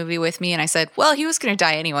watching the movie with me, and I said, "Well, he was going to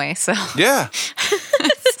die anyway." So Yeah.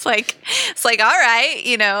 it's like, all right,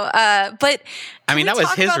 you know. But I mean, can that we was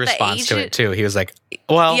talk his about the response to it agent- too. He was like,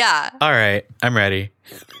 "Well, Yeah. all right, I'm ready."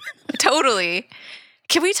 Totally.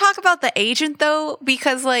 Can we talk about the agent though?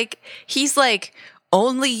 Because like he's like,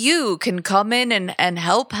 only you can come in and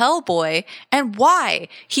help Hellboy. And why?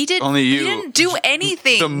 He Only you. didn't do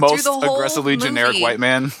anything. The most through the whole aggressively generic movie. white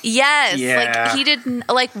man. Yes, Yeah. like he didn't.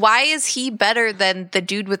 Like, why is he better than the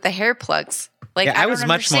dude with the hair plugs? Like, Yeah, I was don't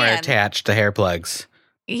much more understand. attached to hair plugs.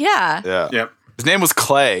 Yeah. Yeah. Yep. His name was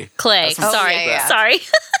Clay. Clay. Oh, Sorry. yeah. Sorry.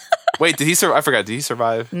 Wait, did he survive? I forgot. Did he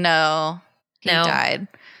survive? No, he No. died.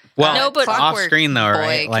 Well, No, but- off Clockwork screen though, Boy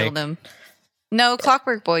right? killed him. No,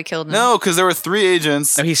 Clockwork Boy killed him. No, because there were 3 agents.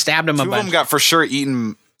 so he stabbed him Two a of them bunch, got for sure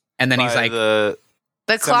eaten and then by he's like, the.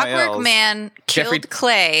 The Clockwork Semi-Ls. Man killed Jeffrey-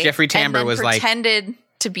 Clay. Jeffrey and Tambor then was like- pretended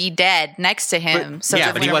to be dead next to him. So yeah,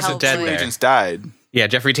 that but he would wasn't help dead Clay. there. Agents died. yeah,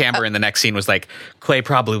 Jeffrey Tambor in the next scene was like, Clay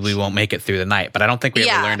probably won't make it through the night, but I don't think we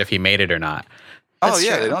Yeah. ever learned if he made it or not. Oh That's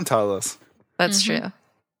yeah, true. they don't tell us. That's true.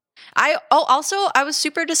 I was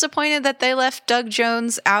super disappointed that they left Doug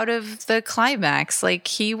Jones out of the climax. Like,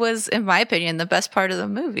 he was, in my opinion, the best part of the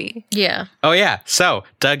movie. Yeah. Oh yeah, so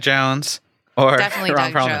Doug Jones or Definitely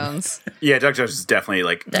Ron Doug Perlman. Jones. Yeah, Doug Jones is definitely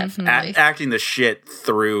like Definitely. acting the shit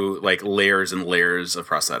through like layers and layers of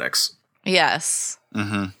prosthetics. Yes.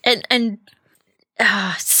 And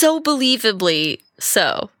so believably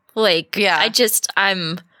so. Like, Yeah.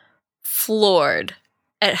 I'm floored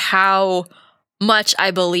at how much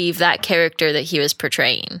I believe that character that he was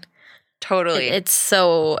portraying. Totally. It's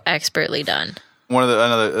so expertly done. One of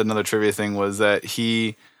the another trivia thing was that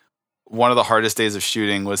one of the hardest days of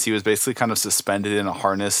shooting was he was basically kind of suspended in a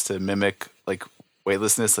harness to mimic like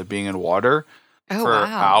weightlessness, like being in water oh, for wow.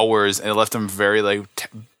 hours, and it left him very like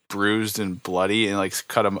bruised and bloody, and like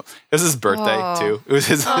cut him. It was his birthday Oh. too. It was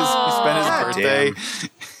his. He spent his God birthday.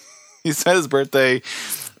 He spent his birthday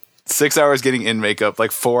 6 hours getting in makeup,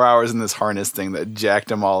 like 4 hours in this harness thing that jacked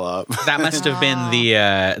him all up. That must have been the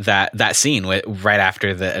that scene right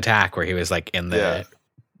after the attack where he was like in the Yeah.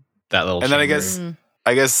 that little. And then chamber.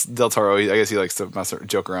 I guess Del Toro, I guess he likes to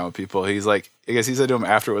joke around with people. He's like, I guess he said to him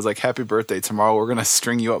after, it was like, "Happy birthday! Tomorrow we're gonna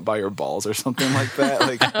string you up by your balls" or something like that.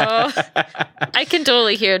 Like, Oh, I can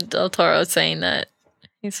totally hear Del Toro saying that.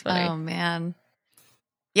 He's funny. Oh, man.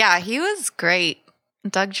 Yeah, he was great.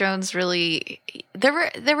 Doug Jones really.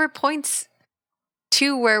 There were points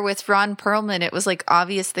too where with Ron Perlman, it was like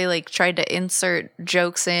obvious they like tried to insert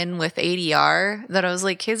jokes in with ADR that I was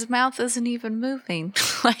like, his mouth isn't even moving.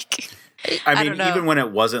 Like, I don't mean, know. even when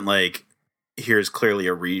it wasn't like here's clearly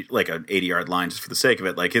like an 80-yard line just for the sake of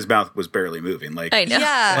it, like his mouth was barely moving. Like I know.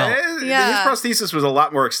 yeah, his yeah. prosthesis was a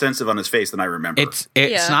lot more extensive on his face than I remember. It's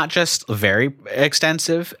Yeah. not just very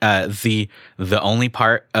extensive. The only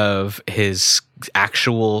part of his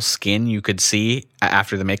actual skin you could see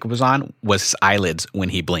after the makeup was on was his eyelids when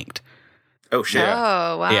he blinked. oh shit.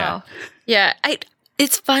 Oh wow. Yeah. Yeah,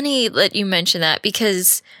 it's funny that you mention that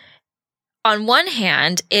because on one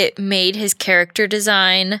hand, it made his character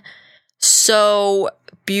design so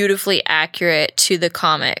beautifully accurate to the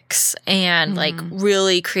comics and like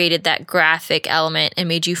really created that graphic element and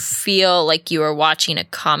made you feel like you were watching a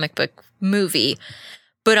comic book movie.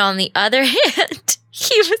 But on the other hand,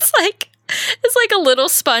 he was like, it's like a little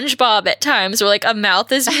SpongeBob at times where like a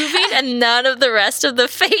mouth is moving and none of the rest of the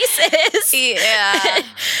face is. Yeah.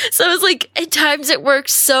 So it was like at times it worked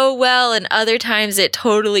so well and other times it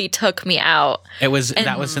totally took me out. That was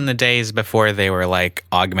in the days before they were like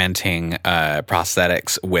augmenting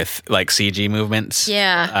prosthetics with like CG movements.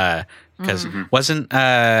 Yeah. Because wasn't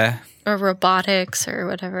Or robotics or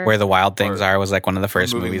whatever. Where the Wild Things Are was like one of the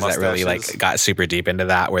first moving movies that really mustaches. like got super deep into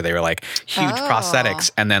that, where they were like huge prosthetics,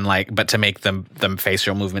 and then like, but to make them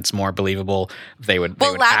facial movements more believable, they would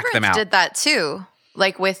Well, act them Labyrinth out. did that too.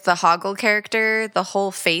 Like with the Hoggle character, the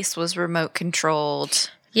whole face was remote controlled.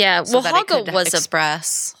 yeah. So Well, that it Hoggle could was a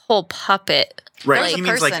express. whole puppet. Right, was he a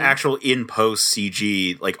means like person. actual in post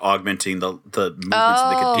CG, like augmenting the movements that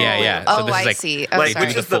they could do. Yeah. Oh, this is I like, see. Oh, Like, sorry.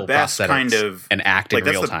 which the is the full best prosthetics kind of and act like in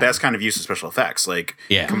that's real the time. best kind of use of special effects. Like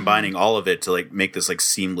Yeah. combining all of it to like make this like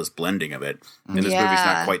seamless blending of it. And this movie's Yeah.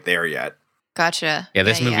 not quite there yet. Gotcha. Yeah,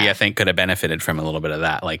 this movie I think could have benefited from a little bit of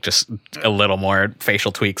that, like just a little more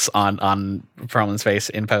facial tweaks on Perlman's face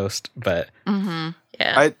in post. But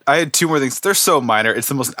Yeah. I had two more things. They're so minor. It's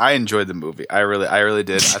the most. I enjoyed the movie. I really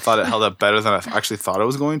did. I thought it held up better than I actually thought it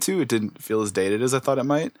was going to. It didn't feel as dated as I thought it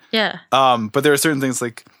might. yeah. But there are certain things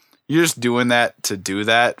like you're just doing that to do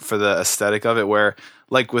that for the aesthetic of it. Where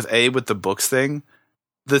like with the books thing,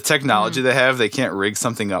 the technology they have, they can't rig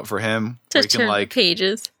something up for him. Where he Just can turn like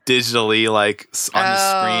pages. digitally like on the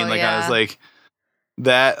Oh, screen. Like I was yeah. like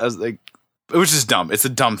that. I was like, it was just dumb. It's a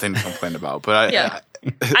dumb thing to complain about. But Yeah.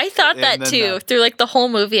 I thought And that then, too through like the whole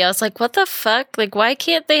movie. I was like, what the fuck? Like, why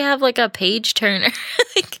can't they have like a page turner?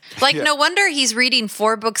 Like, Like, no wonder he's reading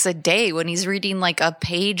 4 books a day when he's reading like a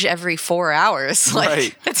page every 4 hours. Like,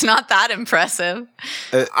 Right. it's not that impressive.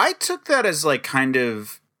 I took that as like kind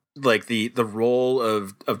of like the role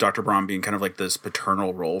of Dr. Braun being kind of like this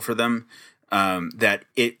paternal role for them. That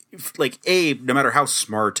it like Abe, no matter how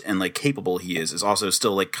smart and like capable he is also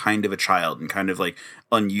still like kind of a child and kind of like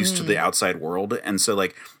unused to the outside world. And so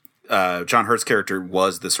like John Hurt's character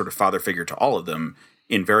was this sort of father figure to all of them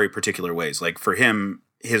in very particular ways. Like for him,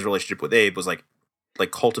 his relationship with Abe was like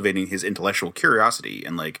cultivating his intellectual curiosity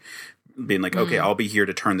and like being like, okay, I'll be here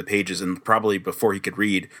to turn the pages. And probably before he could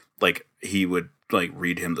read, like he would like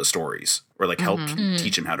read him the stories or like help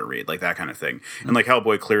teach him how to read, like that kind of thing. And like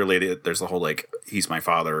Hellboy, clearly there's the whole like he's my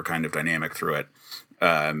father kind of dynamic through it.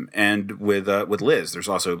 And with Liz, there's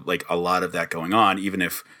also like a lot of that going on, even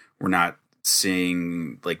if we're not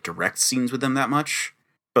seeing like direct scenes with them that much.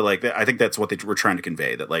 But like I think that's what they were trying to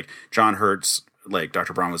convey, that like John Hurt's like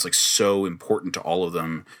Dr. Braun was like so important to all of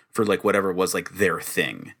them for like whatever was like their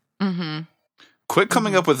thing. Quit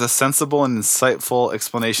coming up with a sensible and insightful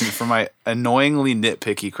explanation for my annoyingly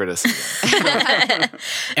nitpicky criticism.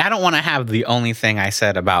 I don't want to have the only thing I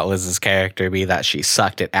said about Liz's character be that she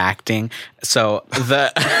sucked at acting. So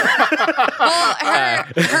the Well,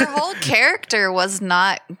 her whole character was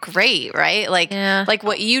not great, right? Like, like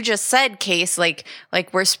what you just said, Case. Like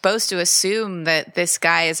we're supposed to assume that this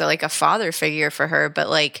guy is like a father figure for her, but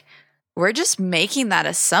like we're just making that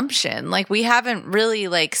assumption. Like we haven't really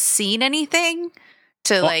like seen anything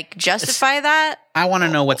to like justify that. I want to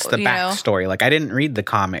know what's the You know? backstory. Like, I didn't read the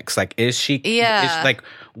comics. Like, is she? Yeah. Like,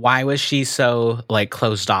 why was she so like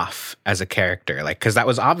closed off as a character? Like, because that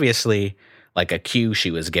was obviously like a cue she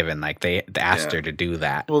was given. Like, they asked her to do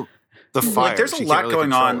that. Well, the fire. Like, there's a she lot can't really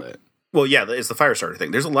going control on. it. Well, yeah, it's the fire starter thing.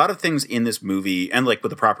 There's a lot of things in this movie and like with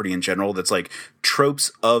the property in general that's like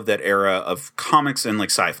tropes of that era of comics and like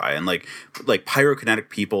sci-fi, and like pyrokinetic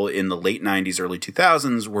people in the late 90s, early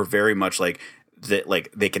 2000s were very much like that,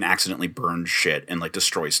 like they can accidentally burn shit and like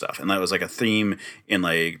destroy stuff. And that was like a theme in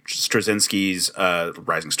like Straczynski's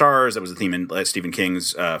Rising Stars. That was a theme in Stephen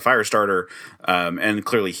King's Firestarter. And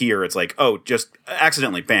clearly here it's like, oh, just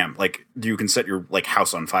accidentally, bam, like you can set your like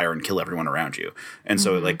house on fire and kill everyone around you. And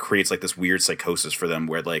so it like creates like this weird psychosis for them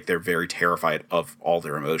where like they're very terrified of all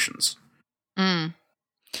their emotions.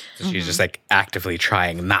 So she's just like actively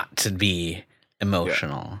trying not to be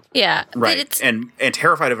emotional. Yeah. but Right. it's- And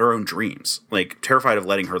terrified of her own dreams, like terrified of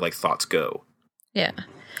letting her like thoughts go. Yeah.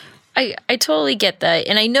 I totally get that.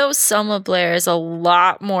 And I know Selma Blair is a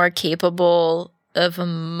lot more capable of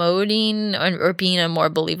emoting or being a more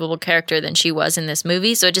believable character than she was in this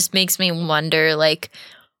movie. So it just makes me wonder, like,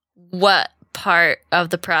 what part of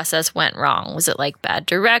the process went wrong? Was it like bad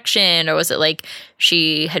direction, or was it like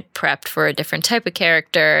she had prepped for a different type of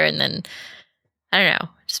character and then, I don't know.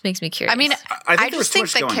 It just makes me curious. I mean, I I there was just too think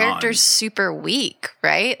much the going character's on. super weak,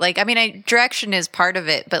 right? Like, I mean, direction is part of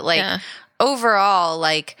it, but like Yeah. overall,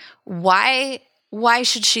 like, why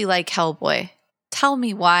should she like Hellboy? Tell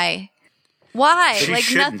me why. Why? She like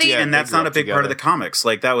shouldn't, nothing. and that's They grew not a up big part of the together. comics.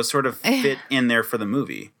 Like that was sort of fit in there for the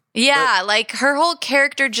movie. Yeah, like her whole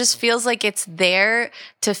character just feels like it's there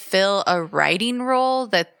to fill a writing role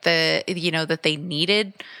that that they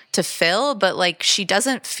needed to fill, but like she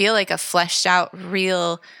doesn't feel like a fleshed out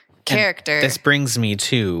real character. This brings me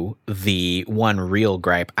to the one real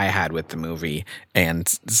gripe I had with the movie, and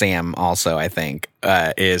Sam also, I think,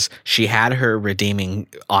 is she had her redeeming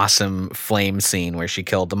awesome flame scene where she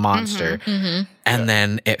killed the monster, and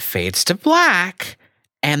then it fades to black,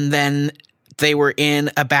 and then they were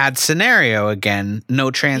in a bad scenario again,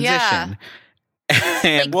 no transition.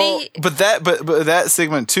 And Like, But that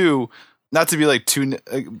segment too, not to be like too.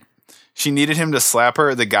 She needed him to slap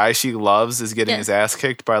her. The guy she loves is getting Yeah. his ass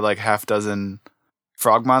kicked by like half dozen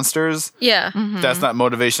frog monsters. yeah. That's not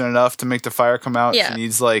motivation enough to make the fire come out. Yeah. She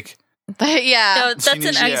needs like yeah. No, that's she an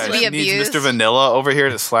needs, excellent. she needs Mr. Vanilla over here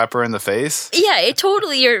to slap her in the face. Yeah, it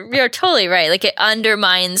totally. You're totally right. Like it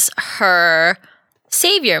undermines her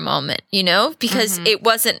savior moment, you know, because it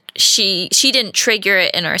wasn't she didn't trigger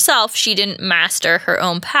it in herself. She didn't master her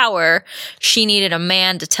own power. She needed a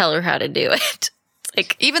man to tell her how to do it. It's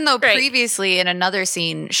like Even though Right. previously in another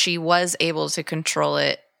scene she was able to control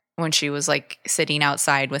it when she was like sitting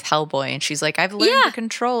outside with Hellboy, and she's like, I've learned Yeah. to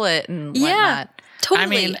control it and Yeah. whatnot. totally. I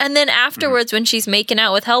mean- and then afterwards, when she's making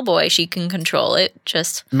out with Hellboy, she can control it.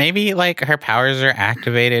 Just maybe like her powers are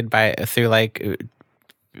activated through like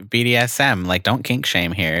BDSM. Like, don't kink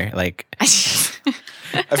shame here. Like,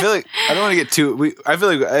 I feel like I don't want to get too. I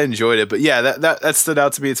feel like I enjoyed it, but yeah, that stood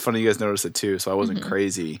out to me. It's funny you guys noticed it too, so I wasn't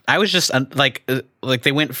crazy. I was just like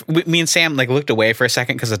they went. Me and Sam like looked away for a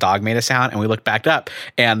second because the dog made a sound, and we looked back up,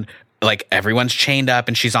 and like everyone's chained up,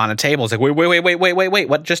 and she's on a table. It's like wait,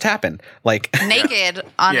 what just happened? Like naked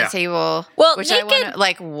on Yeah. a table. Well, which naked I wonder,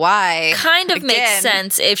 like, why? kind of makes Again.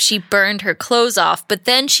 sense if she burned her clothes off, but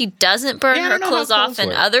then she doesn't burn Yeah, I her don't know how clothes off clothes in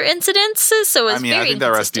work. other incidences. So it's I mean, I very think that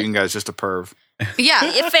inconsistent. Rasputin guy's just a perv. Yeah,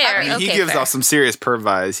 Fair. I mean, Okay, he gives fair. off some serious perv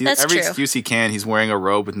vibes. That's Every true. excuse he can, he's wearing a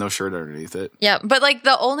robe with no shirt underneath it. Yep. But like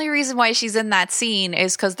the only reason why she's in that scene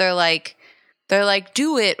is because they're like,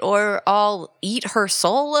 do it or I'll eat her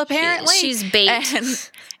soul. Apparently, She's bait. And,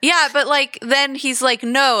 yeah, but like then he's like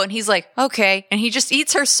no, and he's like okay, and he just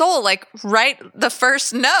eats her soul like right the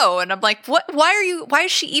first no, and I'm like, what? Why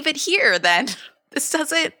is she even here then? This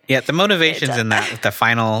doesn't. yeah, the motivations in that the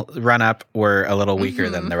final run up were a little weaker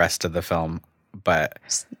than the rest of the film, but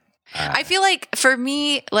I feel like for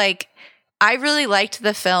me, like I really liked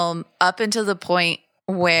the film up until the point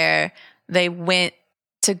where they went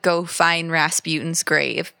to go find Rasputin's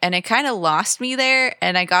grave, and it kind of lost me there,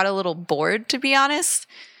 and I got a little bored, to be honest.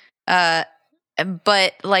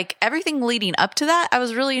 But like everything leading up to that, I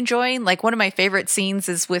was really enjoying. Like one of my favorite scenes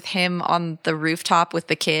is with him on the rooftop with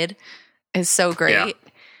the kid. Is so great. Yeah.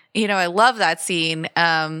 You know, I love that scene.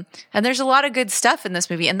 And there's a lot of good stuff in this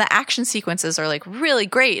movie, and the action sequences are like really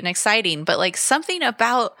great and exciting. But like something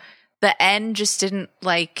about the end just didn't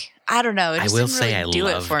like. I don't know. It I just will didn't say really do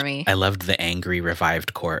I loved it for me. I loved the angry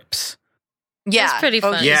revived corpse. Yeah, It's pretty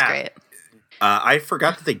fun. she's Yeah. great. I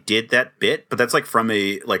forgot that they did that bit, but that's like from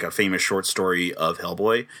a famous short story of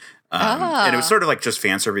Hellboy. And it was sort of like just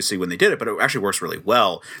fan servicey when they did it, but it actually works really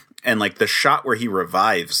well. And like the shot where he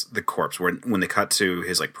revives the corpse, when they cut to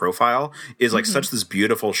his like profile, is like such this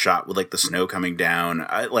beautiful shot with like the snow coming down.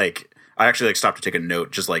 I actually like stopped to take a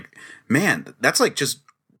note, just like, man, that's like just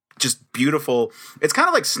beautiful. It's kind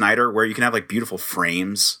of like Snyder, where you can have like beautiful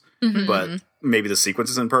frames, but maybe the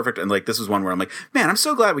sequence isn't perfect. And like this is one where I'm like, man, I'm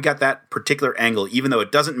so glad we got that particular angle, even though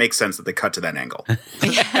it doesn't make sense that they cut to that angle.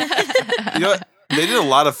 You know what? They did a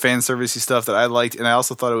lot of fan servicey stuff that I liked, and I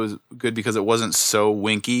also thought it was good because it wasn't so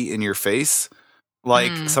winky in your face.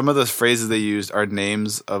 Like some of the phrases they used are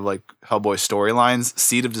names of like Hellboy storylines.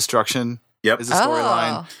 Seed of Destruction Yep. is a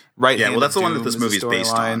storyline. Right. Yeah, Hand well, that's of the one that Doom this is a movie is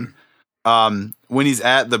based storyline. on. When he's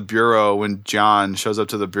at the bureau, when John shows up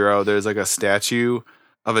to the bureau, there's like a statue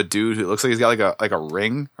of a dude who looks like he's got like a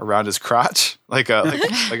ring around his crotch, like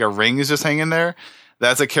a ring is just hanging there.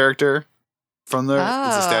 That's a character from there.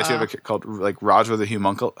 It's a statue of called like Roger the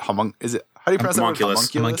Is it? How do you pronounce that word?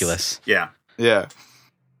 Homunculus. Homunculus. Yeah. Yeah,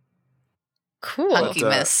 Cool. Hunky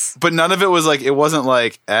miss. but none of it was like, it wasn't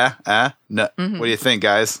like no. Mhm. What do you think,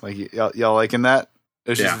 guys? Like y'all liking that?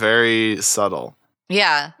 It was just Yeah. very subtle.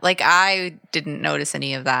 Yeah, like I didn't notice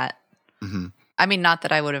any of that. hmm I mean, not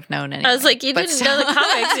that I would have known any. I was like, you but didn't know the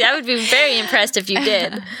comics. I would be very impressed if you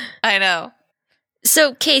did. I know.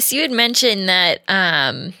 So, Case, you had mentioned that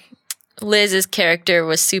Liz's character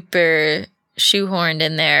was super shoehorned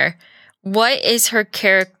in there. What is her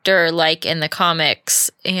character like in the comics,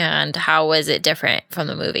 and how was it different from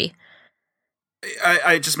the movie?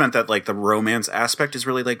 I just meant that like the romance aspect is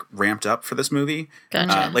really like ramped up for this movie.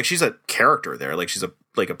 Gotcha. Like she's a character there. Like she's a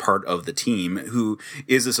part of the team who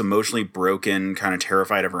is this emotionally broken, kind of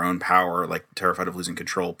terrified of her own power, like terrified of losing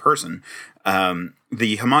control person.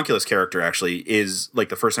 The homunculus character actually is like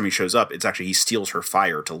the first time he shows up, it's actually he steals her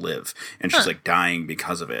fire to live, and she's like dying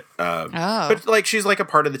because of it. But like she's like a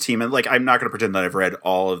part of the team, and like I'm not going to pretend that I've read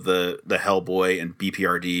all of the Hellboy and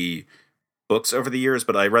BPRD books over the years,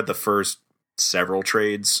 but I read the first several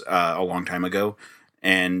trades a long time ago,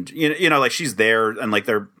 and you know like she's there, and like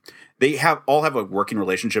they all have a working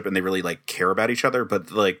relationship, and they really like care about each other,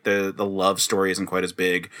 but like the love story isn't quite as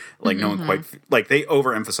big. Like no one quite like, they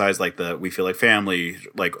overemphasize like we feel like family,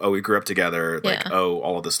 like oh we grew up together, like Yeah. oh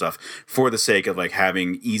all of this stuff for the sake of like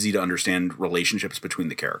having easy to understand relationships between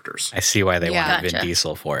the characters. I see why they Yeah. wanted Vin Gotcha.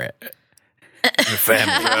 Diesel for it.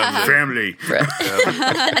 Family.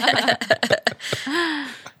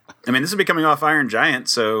 I mean, this is becoming off Iron Giant,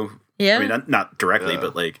 so Yeah. I mean, not directly,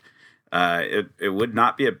 but like, it would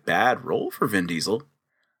not be a bad role for Vin Diesel.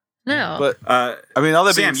 No. But I mean, all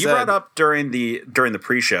that Sam, being you said, brought up during the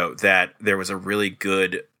pre-show that there was a really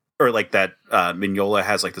good, or like that Mignola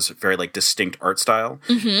has like this very like distinct art style,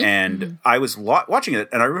 and I was watching it,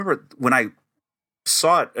 and I remember when I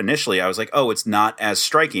saw it initially, I was like, oh, it's not as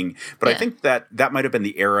striking. But I Yeah. think that might have been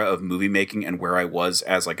the era of movie making and where I was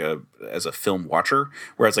as a film watcher,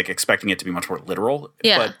 where I was like expecting it to be much more literal.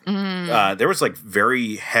 Yeah. But there was like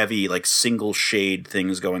very heavy, like single shade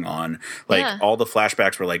things going on. Like Yeah. all the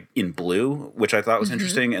flashbacks were like in blue, which I thought was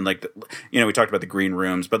interesting. And like, we talked about the green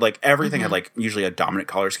rooms, but like everything had like usually a dominant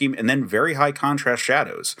color scheme and then very high contrast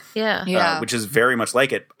shadows. Yeah. Yeah. Which is very much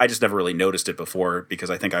like it. I just never really noticed it before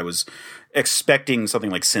because I think I was expecting something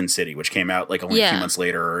like Sin City, which came out like only a Yeah. few months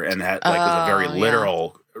later and had like was a very yeah.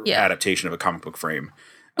 literal Yeah. adaptation of a comic book frame.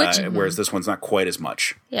 Which- Whereas this one's not quite as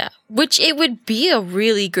much. Yeah. Which it would be a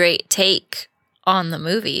really great take on the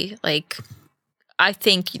movie. Like, I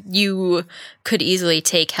think you could easily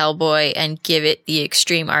take Hellboy and give it the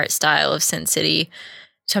extreme art style of Sin City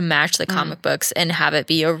to match the comic books and have it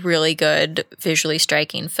be a really good, visually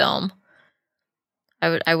striking film.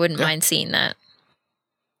 I wouldn't mind seeing that.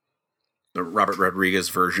 The Robert Rodriguez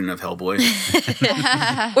version of Hellboy.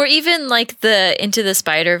 Or even like the Into the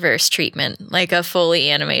Spider-Verse treatment, like a fully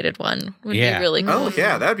animated one would Yeah. be really cool. Oh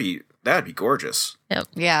yeah, that'd be gorgeous.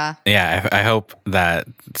 Yeah. Yeah, I hope that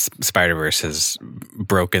Spider-Verse has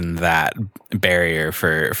broken that barrier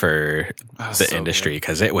for the so industry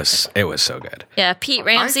because it was so good. Yeah, Pete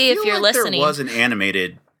Ramsey, I if feel you're like listening. there was an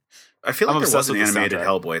animated. I feel I'm like there was obsessed an with the animated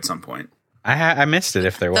soundtrack. Hellboy at some point. I missed it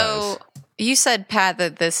if there was. So you said, Pat,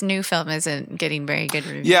 that this new film isn't getting very good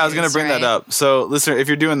reviews. Yeah, I was going to bring that right? up. So, listener, if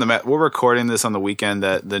you're doing we're recording this on the weekend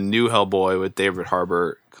that the new Hellboy with David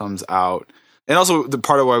Harbour comes out, and also the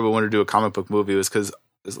part of why we wanted to do a comic book movie was because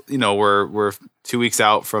we're 2 weeks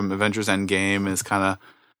out from Avengers Endgame, and it's kind of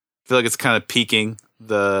feel like it's kind of peaking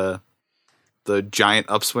the giant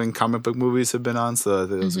upswing comic book movies have been on. So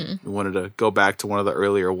we wanted to go back to one of the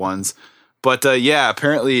earlier ones. But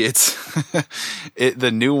apparently it's the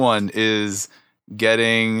new one is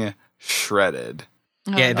getting shredded.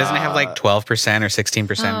 Yeah, it doesn't have like 12% or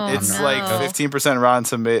 16%. Oh, It's no. like 15% Rotten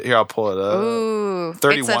Tomatoes. Here, I'll pull it up. Ooh,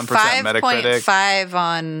 31% it's a Metacritic. 5.5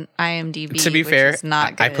 on IMDb. To be which fair, is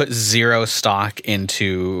not good. I put zero stock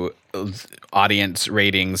into audience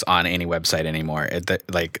ratings on any website anymore.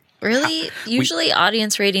 Really? Usually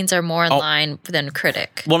audience ratings are more in line than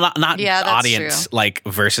critic. Well, not Yeah, that's audience true. like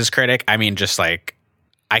versus critic. I mean, just like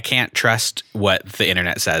I can't trust what the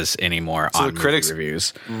internet says anymore So on the critics movie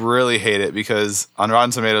reviews. really hate it because on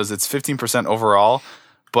Rotten Tomatoes it's 15% overall,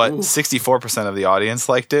 but 64% of the audience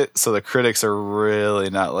liked it. So the critics are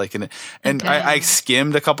really not liking it. And I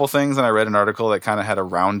skimmed a couple things and I read an article that kind of had a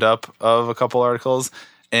roundup of a couple articles.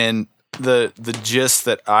 And the gist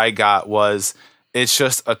that I got was it's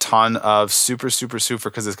just a ton of super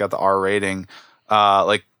because it's got the R rating,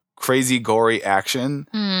 like crazy gory action.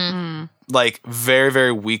 Like very,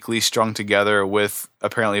 very weakly strung together with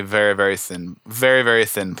apparently very, very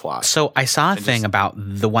thin plot. So I saw a thing about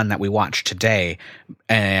the one that we watched today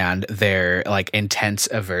and their like intense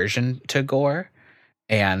aversion to gore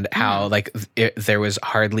and how like there was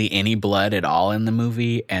hardly any blood at all in the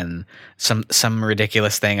movie, and some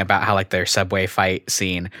ridiculous thing about how like their subway fight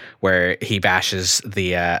scene where he bashes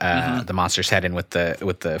the monster's head in with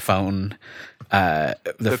the phone.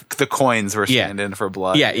 The coins were standing for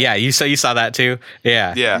blood. Yeah. You saw that too.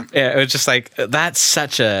 Yeah. It was just like that's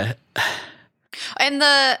such a. And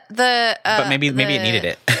But maybe it needed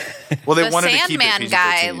it. Well, they the wanted to keep it Sandman PG-13.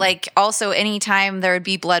 guy, like also anytime there would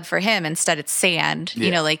be blood for him, instead it's sand.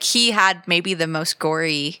 You know, like he had maybe the most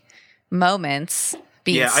gory moments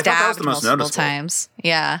being Yeah, I thought that was stabbed the most multiple noticeable. times.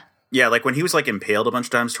 Yeah. Yeah, like when he was like impaled a bunch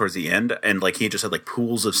of times towards the end, and like he just had like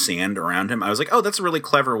pools of sand around him. I was like, oh, that's a really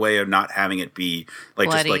clever way of not having it be like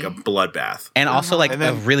Bloody. just like a bloodbath. And also like And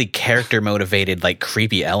then- a really character motivated, like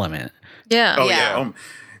creepy element. Yeah. Oh Yeah. yeah,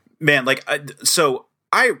 man. Like, so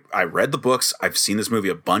I read the books. I've seen this movie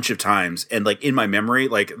a bunch of times, and like in my memory,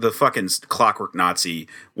 like the fucking Clockwork Nazi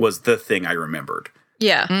was the thing I remembered.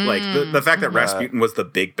 Yeah. Like the fact that Rasputin was the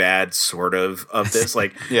big bad sort of this,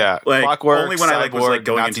 like Yeah, like Clockwork, only when I like was like Cyborg,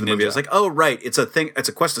 going Nazi into the movie, I was ninja. like, oh right, it's a thing, it's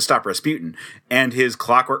a quest to stop Rasputin and his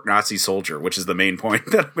Clockwork Nazi soldier, which is the main point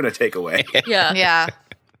that I'm going to take away. Yeah. Yeah.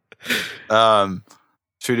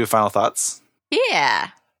 Should we do final thoughts? Yeah.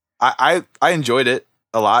 I enjoyed it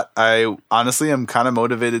a lot. I honestly am kind of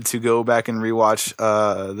motivated to go back and rewatch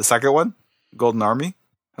the second one, Golden Army.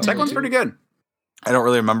 Second one's pretty good. I don't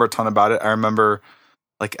really remember a ton about it. I remember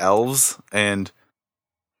like elves and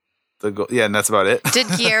and that's about it. Did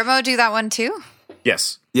Guillermo do that one too?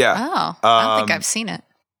 Yes. Yeah. Oh, I don't think Um, I've seen it.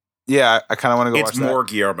 Yeah, I kind of want to go watch It's that. more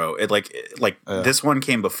Guillermo. This one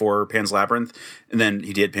came before Pan's Labyrinth, and then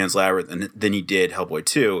he did Pan's Labyrinth, and then he did Hellboy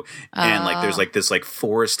 2. And like there's like this like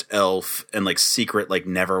forest elf and like secret like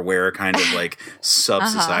Neverwhere kind of like sub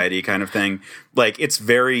society kind of thing. Like it's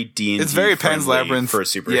very D&D. It's very Pan's friendly Labyrinth for a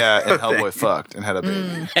superhero. Yeah, and Hellboy fucked and had a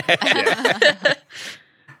baby.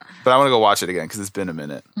 But I want to go watch it again because it's been a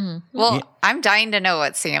minute. Well, I'm dying to know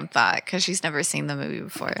what Sam thought because she's never seen the movie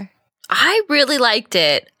before. I really liked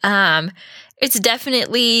it. It's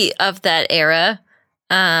definitely of that era.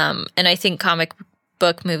 And I think comic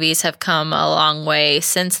book movies have come a long way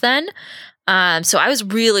since then. So I was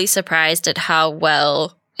really surprised at how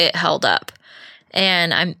well it held up.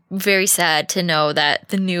 And I'm very sad to know that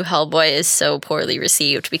the new Hellboy is so poorly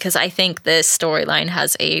received because I think this storyline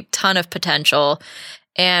has a ton of potential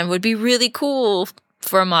and would be really cool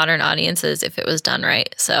for modern audiences if it was done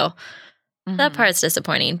right. So that part's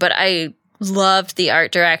disappointing, but I loved the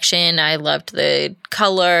art direction. I loved the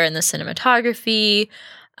color and the cinematography.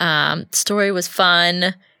 Story was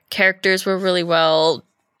fun. Characters were really well.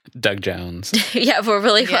 Doug Jones. Were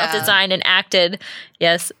really well designed and acted.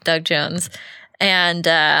 Yes, Doug Jones. And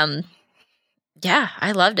I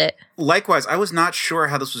loved it. Likewise, I was not sure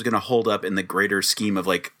how this was going to hold up in the greater scheme of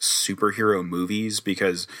like superhero movies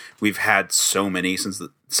because we've had so many since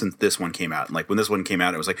this one came out. And like when this one came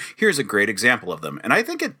out, it was like, here's a great example of them. And I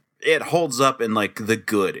think it holds up in like the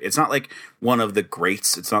good. It's not like one of the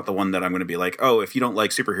greats. It's not the one that I'm going to be like, oh, if you don't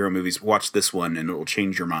like superhero movies, watch this one and it will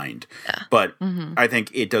change your mind. Yeah. But I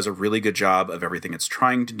think it does a really good job of everything it's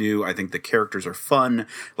trying to do. I think the characters are fun.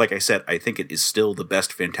 Like I said, I think it is still the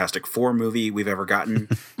best Fantastic Four movie we've ever gotten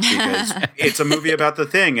because it's a movie about the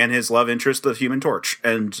Thing and his love interest, the Human Torch.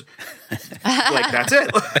 And like, that's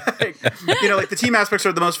it. Like the team aspects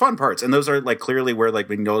are the most fun parts. And those are like clearly where like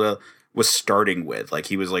Mignola was starting with. Like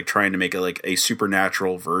he was like trying to make a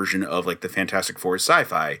supernatural version of like the Fantastic Four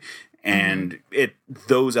sci-fi. And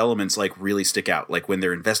those elements like really stick out. Like when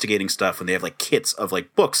they're investigating stuff, when they have like kits of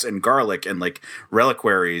like books and garlic and like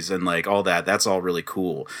reliquaries and like all that, that's all really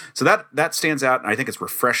cool. So that stands out. And I think it's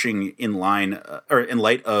refreshing in light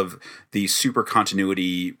of the super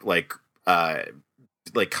continuity, kind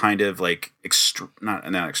of like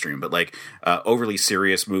not extreme, but like overly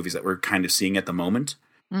serious movies that we're kind of seeing at the moment.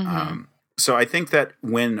 So I think that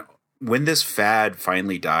when this fad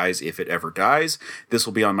finally dies, if it ever dies, this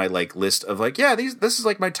will be on my like list of like, this is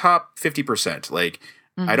like my top 50%. Like,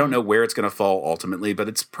 I don't know where it's going to fall ultimately, but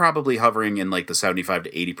it's probably hovering in like the 75 to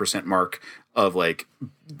 80% mark of like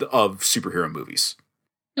of superhero movies.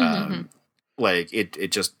 Like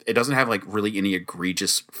it doesn't have like really any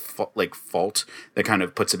egregious fault that kind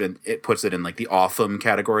of puts it in like the awesome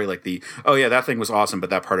category. Like that thing was awesome, but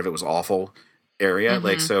that part of it was awful area.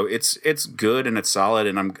 Like, so it's good and it's solid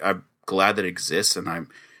and I'm glad that it exists and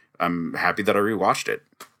I'm happy that I rewatched it.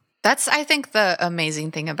 That's, I think, the amazing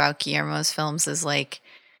thing about Guillermo's films is like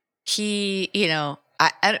he,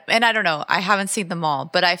 I don't know, I haven't seen them all,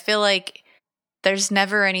 but I feel like there's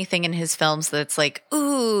never anything in his films that's like,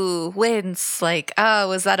 ooh, wince, like, oh,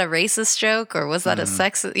 was that a racist joke or was that a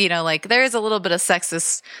sexist? Like there is a little bit of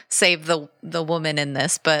sexist save the woman in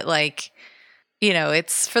this, but like,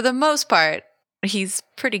 it's for the most part, he's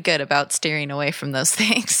pretty good about steering away from those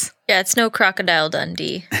things. Yeah, it's no Crocodile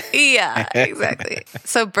Dundee. Yeah, exactly.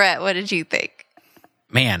 So, Brett, what did you think?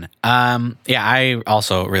 Man, I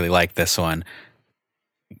also really like this one.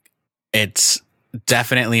 It's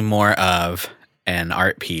definitely more of an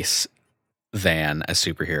art piece than a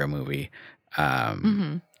superhero movie. I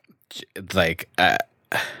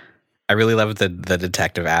really love the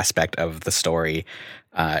detective aspect of the story.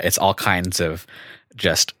 It's all kinds of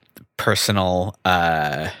just personal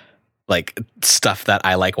like stuff that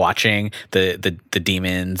I like watching, the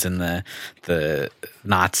demons and the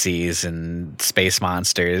Nazis and space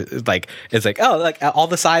monsters. Like it's like, oh, like all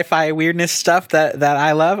the sci-fi weirdness stuff that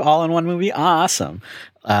I love all in one movie. Awesome.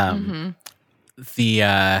 A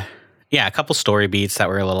couple story beats that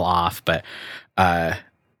were a little off, but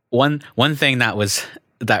one thing that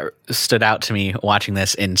stood out to me watching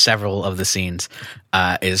this in several of the scenes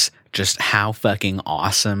is just how fucking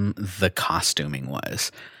awesome the costuming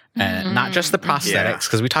was. And not just the prosthetics,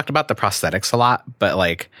 because we talked about the prosthetics a lot, but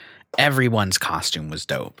like everyone's costume was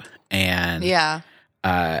dope. And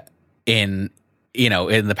in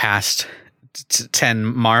the past 10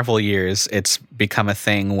 Marvel years, it's become a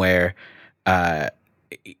thing where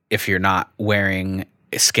if you're not wearing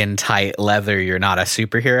skin tight leather, you're not a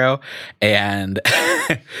superhero. And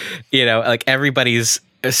like everybody's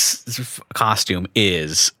costume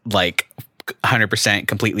is like 100%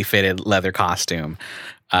 completely fitted leather costume.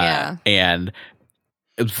 And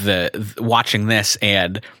watching this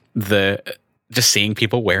and the just seeing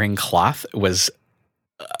people wearing cloth was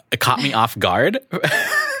it caught me off guard.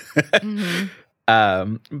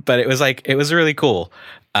 But it was really cool.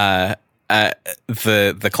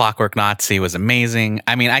 The Clockwork Nazi was amazing.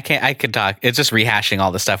 I mean, I could talk. It's just rehashing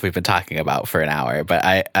all the stuff we've been talking about for an hour, but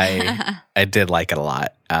I did like it a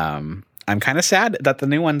lot. I'm kind of sad that the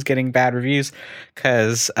new one's getting bad reviews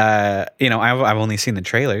because I've only seen the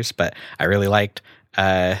trailers, but I really liked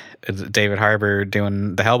David Harbour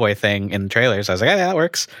doing the Hellboy thing in the trailers. I was like, yeah, that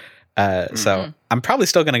works. So I'm probably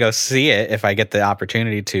still going to go see it if I get the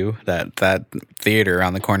opportunity to. That theater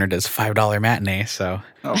around the corner does $5 matinee, so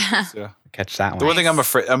catch that one. The one thing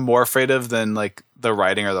I'm more afraid of than like the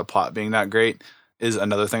writing or the plot being not great is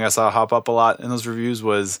another thing I saw hop up a lot in those reviews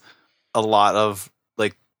was a lot of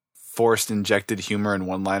like forced injected humor and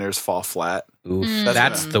one-liners fall flat. Oof,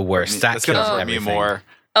 that's the worst. That's going to hurt me more.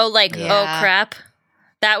 Oh crap.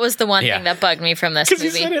 That was the one thing that bugged me from this movie.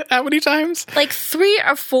 Because you said it how many times? Like 3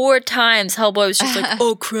 or 4 times Hellboy was just like,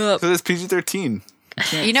 oh crap. So it's PG-13.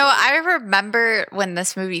 I remember when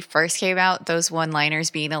this movie first came out, those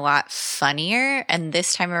one-liners being a lot funnier. And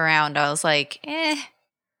this time around, I was like,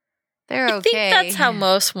 they're okay. I think that's how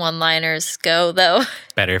most one-liners go, though.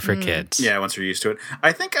 Better for kids. Yeah, once you're used to it.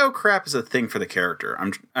 I think oh crap is a thing for the character.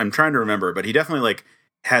 I'm trying to remember, but he definitely like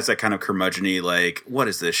has that kind of curmudgeon-y, like, what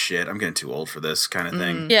is this shit? I'm getting too old for this kind of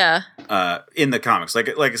thing. Yeah. In the comics. Like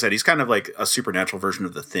I said, he's kind of like a supernatural version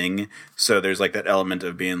of the Thing. So there's like that element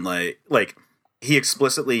of being like he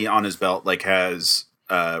explicitly on his belt like has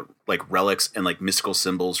like relics and like mystical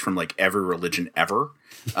symbols from like every religion ever.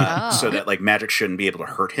 So that like magic shouldn't be able to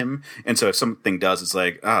hurt him. And so if something does, it's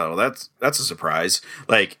like, oh, that's a surprise.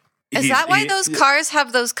 Like, is that why those cars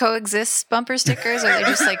have those coexist bumper stickers? Or are they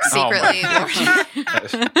just like secretly?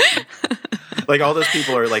 Like all those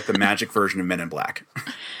people are like the magic version of Men in Black.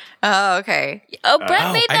 Oh, okay. Oh,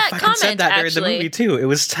 Brett made that comment. Said that during the movie too. It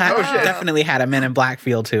was definitely had a Men in Black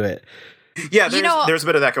feel to it. Yeah, there's a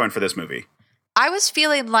bit of that going for this movie. I was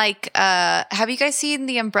feeling like, have you guys seen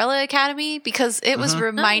The Umbrella Academy? Because it was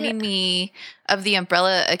reminding me of The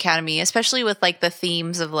Umbrella Academy, especially with like the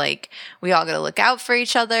themes of like, we all got to look out for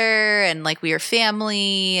each other and like we are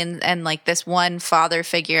family and like this one father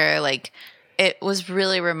figure. Like it was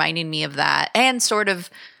really reminding me of that. And sort of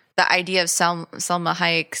the idea of Selma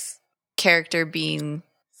Hayek's character being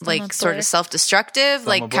like sort of self-destructive,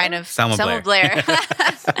 like Blair? Kind of Selma Blair.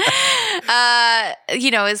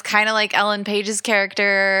 Is kind of like Ellen Page's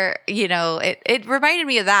character. It reminded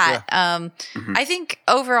me of that. Yeah. I think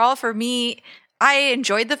overall for me, I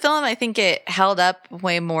enjoyed the film. I think it held up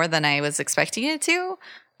way more than I was expecting it to.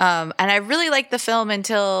 And I really liked the film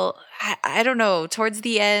until, I don't know, towards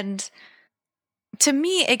the end. To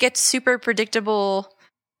me, it gets super predictable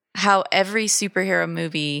how every superhero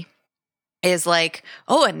movie is like,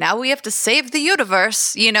 oh, and now we have to save the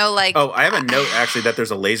universe, like... Oh, I have a note, actually, that there's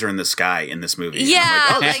a laser in the sky in this movie. Yeah.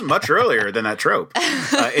 I'm like, this is much earlier than that trope.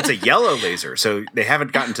 It's a yellow laser, so they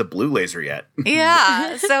haven't gotten to blue laser yet.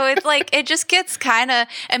 Yeah, so it's like, it just gets kind of...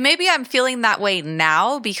 And maybe I'm feeling that way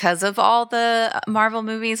now because of all the Marvel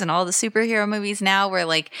movies and all the superhero movies now, where,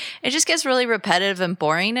 like, it just gets really repetitive and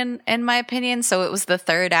boring, in my opinion. So it was the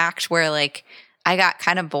third act where, like, I got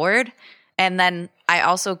kind of bored. And then I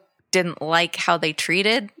also didn't like how they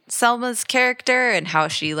treated Selma's character and how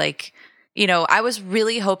she like, I was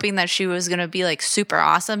really hoping that she was going to be like super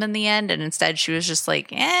awesome in the end. And instead she was just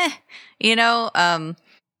like,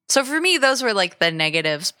 so for me, those were like the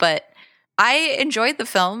negatives, but I enjoyed the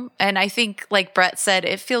film. And I think like Brett said,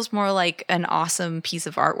 it feels more like an awesome piece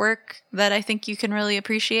of artwork that I think you can really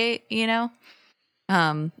appreciate,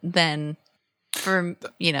 than for,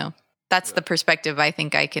 that's the perspective I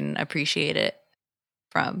think I can appreciate it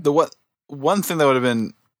from. The one thing that would have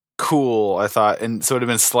been cool, I thought, and so it would have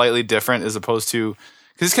been slightly different as opposed to,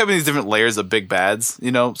 because he's kept these different layers of big bads,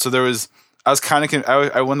 so there was,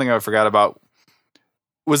 one thing I forgot about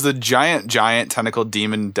was the giant tentacle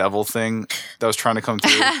demon devil thing that was trying to come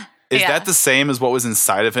through. Is that the same as what was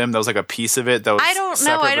inside of him? That was like a piece of it that was I don't know.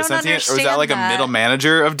 separate I but don't sentient? understand. Or is that like that. a middle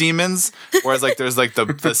manager of demons? Whereas like there's like the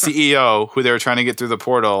CEO who they were trying to get through the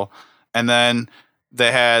portal, and then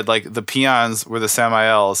they had like the peons were the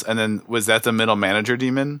Samaels, and then was that the middle manager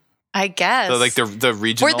demon? I guess. So like the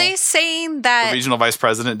regional. Were they saying that the regional vice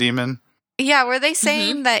president demon? Yeah, were they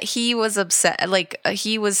saying that he was upset, like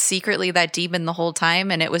he was secretly that demon the whole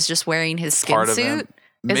time, and it was just wearing his skin suit?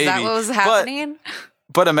 Is that what was happening?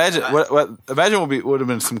 But imagine would have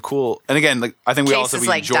been some cool. And again, like I think we all said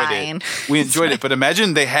we enjoyed it. We enjoyed it, but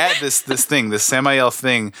imagine they had this thing, this Samael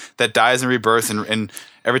thing that dies and rebirths, and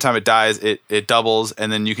every time it dies, it doubles,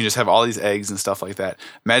 and then you can just have all these eggs and stuff like that.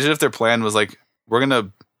 Imagine if their plan was like, we're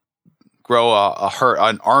gonna grow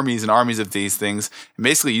an armies and armies of these things, and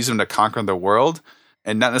basically use them to conquer the world,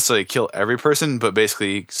 and not necessarily kill every person, but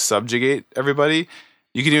basically subjugate everybody.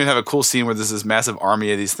 You can even have a cool scene where there's this massive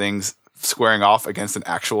army of these things squaring off against an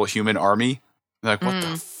actual human army. They're like, what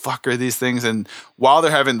the fuck are these things? And while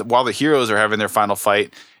the heroes are having their final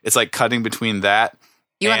fight, it's like cutting between that.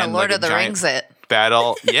 You want a and, Lord like, of the Rings it?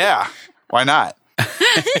 battle? Yeah, why not?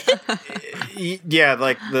 Yeah,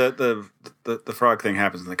 like the frog thing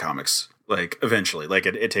happens in the comics. Like eventually, like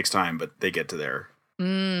it takes time, but they get to there.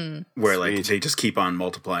 Where like Sweet. they just keep on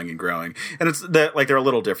multiplying and growing, and it's that like they're a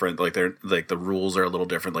little different. Like they're like the rules are a little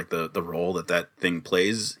different. Like the role that thing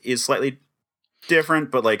plays is slightly different,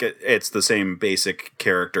 but like it's the same basic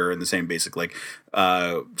character and the same basic like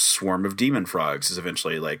swarm of demon frogs is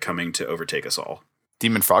eventually like coming to overtake us all.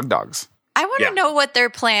 Demon frog dogs. I want to Yeah. know what their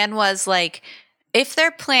plan was. Like, if their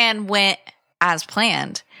plan went as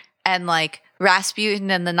planned, and like Rasputin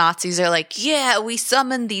and the Nazis are like, yeah, we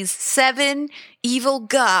summoned these 7 evil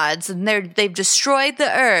gods, and they've destroyed the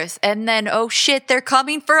earth, and then oh shit, they're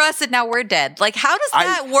coming for us, and now we're dead. Like, how does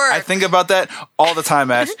that work? I think about that all the time,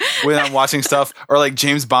 Ash, when I'm watching stuff or like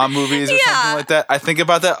James Bond movies or something like that. I think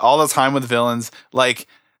about that all the time with villains. Like,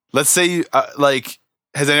 let's say you like,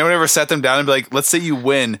 has anyone ever sat them down and be like, let's say you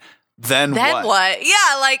win, then what?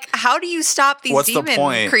 Yeah, like, how do you stop these What's the demon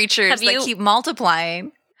point? creatures Have that you- keep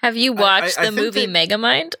multiplying? Have you watched I the think movie that-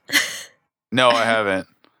 Megamind? No, I haven't.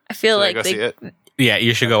 I feel Should I like go see it? Yeah,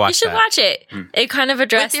 you should go watch you should that. watch it. It kind of With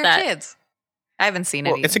addressed your that. kids. I haven't seen it.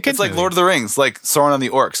 Well, either. It's a kid's It's like movie. Lord of the Rings, like Sauron and the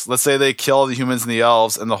orcs. Let's say they kill the humans and the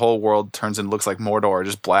elves, and the whole world turns and looks like Mordor,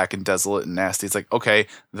 just black and desolate and nasty. It's like, okay,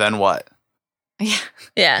 then what? Yeah.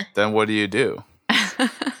 Yeah. Then what do you do?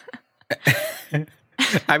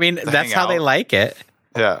 I mean, that's hang how they out. like it.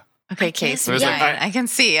 Yeah. Okay, Case, you're There's like- dying. I can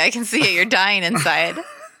see it. You're dying inside.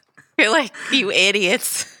 You're like, you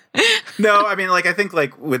idiots. No, I mean, like, I think,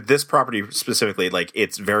 like, with this property specifically, like,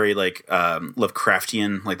 it's very, like,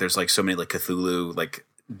 Lovecraftian. Like, there's, like, so many, like, Cthulhu, like,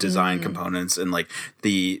 design components. And, like,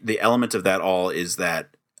 the element of that all is that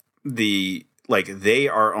they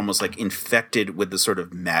are almost, like, infected with the sort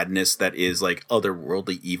of madness that is, like,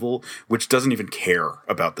 otherworldly evil, which doesn't even care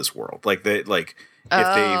about this world. Like, if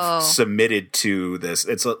they've submitted to this,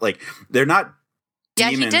 it's, like, they're not Yeah,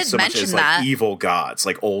 he demons did so much mention as that. like evil gods,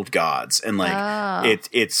 like old gods, and like Oh.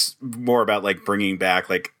 it's more about like bringing back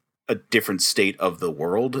like a different state of the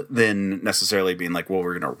world than necessarily being like, well,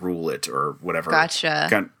 we're gonna rule it or whatever.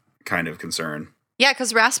 Gotcha. Kind of concern. Yeah,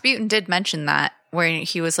 because Rasputin did mention that, where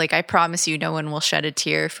he was like, I promise you no one will shed a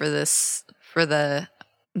tear for the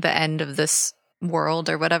end of this world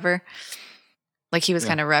or whatever. Like, he was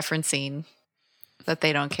kind of referencing that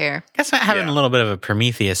they don't care. I guess I'm having Yeah. a little bit of a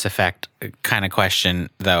Prometheus effect kind of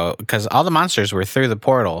question, though, because all the monsters were through the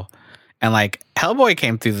portal, and like Hellboy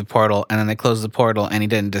came through the portal, and then they closed the portal, and he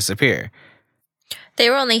didn't disappear.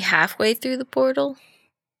 They were only halfway through the portal.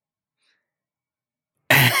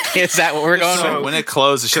 Is that what we're going So- with? When it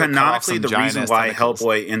closed, it should have cut off Canonically, some the giant reason ass why tentacles.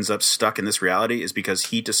 Hellboy ends up stuck in this reality is because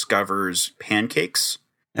he discovers pancakes.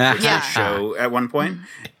 Yeah. Show at one point,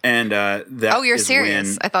 and that Oh, you're is serious?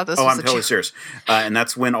 when- I thought this oh, was I'm a totally joke. serious. And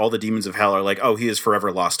that's when all the demons of hell are like, "Oh, he is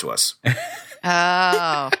forever lost to us."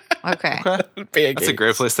 Oh, okay. That's a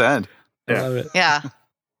great place to end. I love it. Yeah.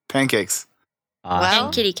 Pancakes. Awesome. Well-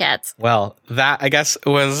 And kitty cats. Well, that I guess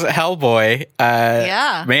was Hellboy.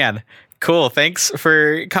 Yeah. Man, cool. Thanks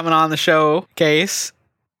for coming on the show, Case.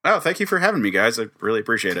 Oh, thank you for having me, guys. I really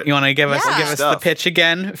appreciate it. You want to give us Yeah. the Stuff. pitch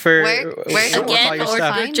again for Where with can all Again, your or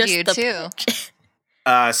stuff? find just you the too?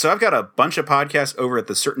 So I've got a bunch of podcasts over at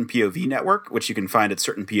the Certain POV Network, which you can find at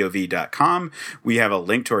certainpov.com. We have a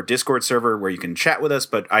link to our Discord server where you can chat with us,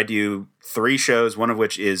 but I do 3 shows, one of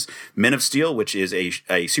which is Men of Steel, which is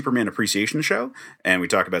a Superman appreciation show, and we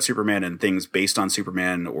talk about Superman and things based on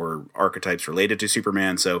Superman or archetypes related to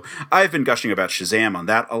Superman. So I've been gushing about Shazam on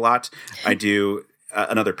that a lot. I do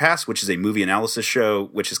Another Pass, which is a movie analysis show,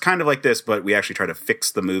 which is kind of like this, but we actually try to fix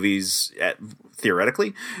the movies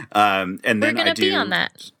theoretically. And We're then I gonna do be on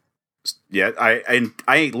that. Yeah,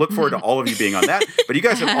 I look forward to all of you being on that. But you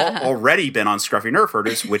guys have all already been on Scruffy Nerf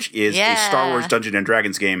Herders, which is a Star Wars Dungeons and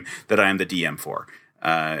Dragons game that I am the DM for.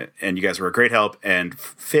 And you guys were a great help and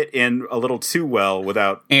fit in a little too well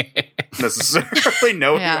without necessarily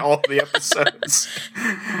knowing Yeah. all of the episodes.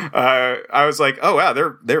 I was like, oh wow,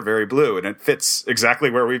 they're very blue, and it fits exactly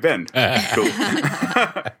where we've been. Cool.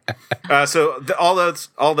 So all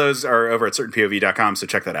those are over at certainpov.com. So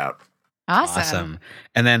check that out. Awesome.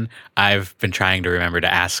 And then I've been trying to remember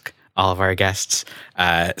to ask all of our guests,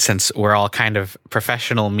 since we're all kind of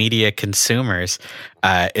professional media consumers,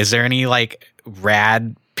 is there any like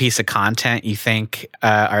rad piece of content you think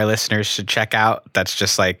our listeners should check out that's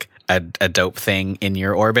just like a dope thing in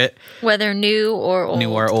your orbit, Whether new or old. new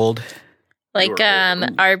or old? Like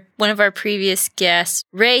one of our previous guests,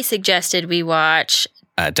 Ray, suggested we watch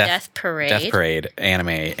Death Parade. Death Parade anime,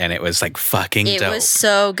 and it was like fucking It dope. was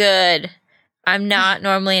so good. I'm not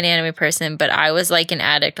normally an anime person, but I was like an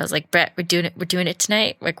addict. I was like, Brett, we're doing it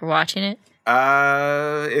tonight. Like, we're watching it.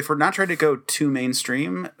 If we're not trying to go too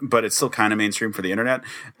mainstream, but it's still kind of mainstream for the internet,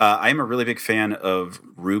 I am a really big fan of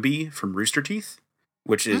Ruby from Rooster Teeth,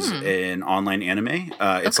 which is an online anime.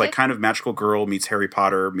 It's like kind of Magical Girl meets Harry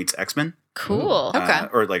Potter meets X-Men. Cool.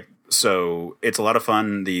 Okay. So it's a lot of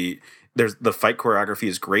fun. The fight choreography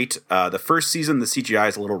is great. The first season, the CGI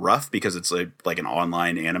is a little rough because it's like an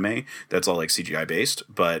online anime that's all like CGI based.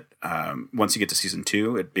 But once you get to season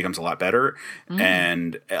 2, it becomes a lot better.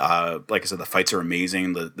 And like I said, the fights are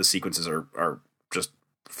amazing. The sequences are just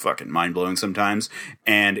fucking mind blowing sometimes.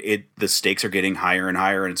 And the stakes are getting higher and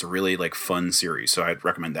higher, and it's a really like fun series. So I'd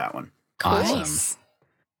recommend that one. Awesome. Nice.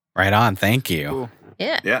 Right on. Thank you. Cool.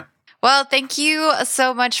 Yeah. Yeah. Well, thank you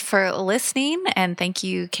so much for listening, and thank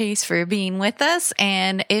you, Case, for being with us.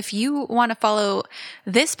 And if you want to follow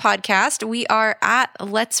this podcast, we are at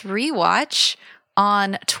Let's Rewatch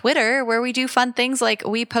on Twitter, where we do fun things like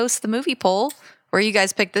we post the movie poll, where you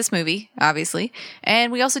guys pick this movie, obviously.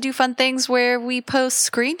 And we also do fun things where we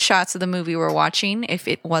post screenshots of the movie we're watching if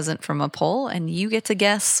it wasn't from a poll, and you get to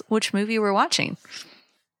guess which movie we're watching.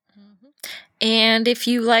 And if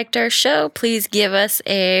you liked our show, please give us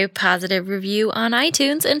a positive review on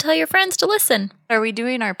iTunes and tell your friends to listen. Are we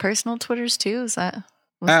doing our personal Twitters too? Is that?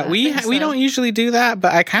 We don't usually do that,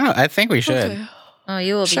 but I think we should. Okay. Oh,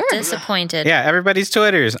 you will Sure. be disappointed. Yeah, everybody's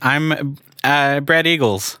Twitters. I'm Brad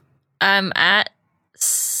Eagles. I'm at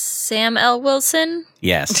Sam L. Wilson.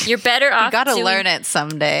 Yes. You're better off. You got to doing- learn it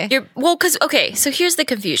someday. So here's the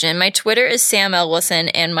confusion. My Twitter is Sam L. Wilson,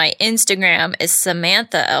 and my Instagram is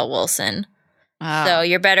Samantha L. Wilson. Wow. So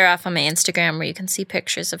you're better off on my Instagram, where you can see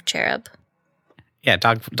pictures of Cherub. Yeah,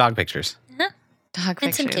 dog pictures. Dog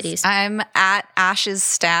and some pictures. kitties. I'm at Ash's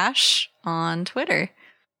Stash on Twitter.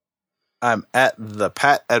 I'm at the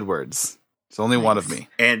Pat Edwards. It's only one of me.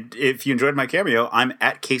 And if you enjoyed my cameo, I'm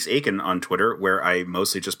at Case Aiken on Twitter, where I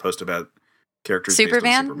mostly just post about characters based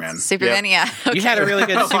on Superman. Superman, yeah. You had a really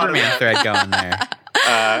good Superman thread going there.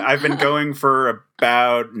 I've been going for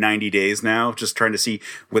about 90 days now, just trying to see,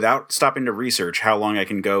 without stopping to research, how long I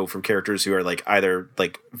can go from characters who are like either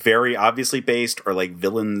like very obviously based or like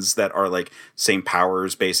villains that are like same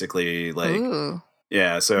powers, basically. Like, Ooh.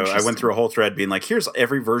 yeah. So I went through a whole thread being like, here's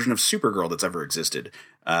every version of Supergirl that's ever existed,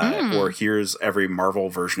 or here's every Marvel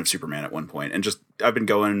version of Superman at one point, and just I've been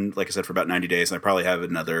going, like I said, for about 90 days, and I probably have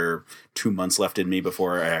another 2 months left in me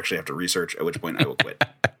before I actually have to research. At which point I will quit.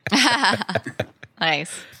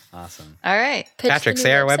 Nice. Awesome. All right. Pitch Patrick, the say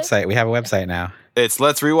new our website. We have a website now. It's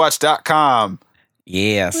letsrewatch.com.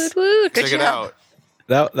 Yes. Woot woot. Good Check it job. out.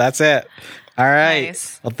 No, that's it. All right.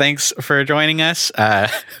 Nice. Well, thanks for joining us.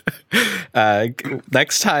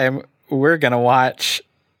 Next time, we're going to watch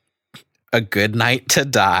A Good Night to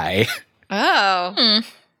Die. Oh.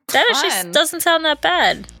 That actually Fun. doesn't sound that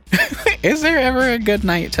bad. Is there ever a good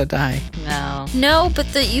night to die? No. No,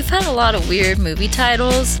 but you've had a lot of weird movie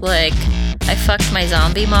titles, like I Fucked My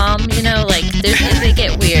Zombie Mom, like they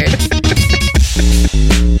get weird.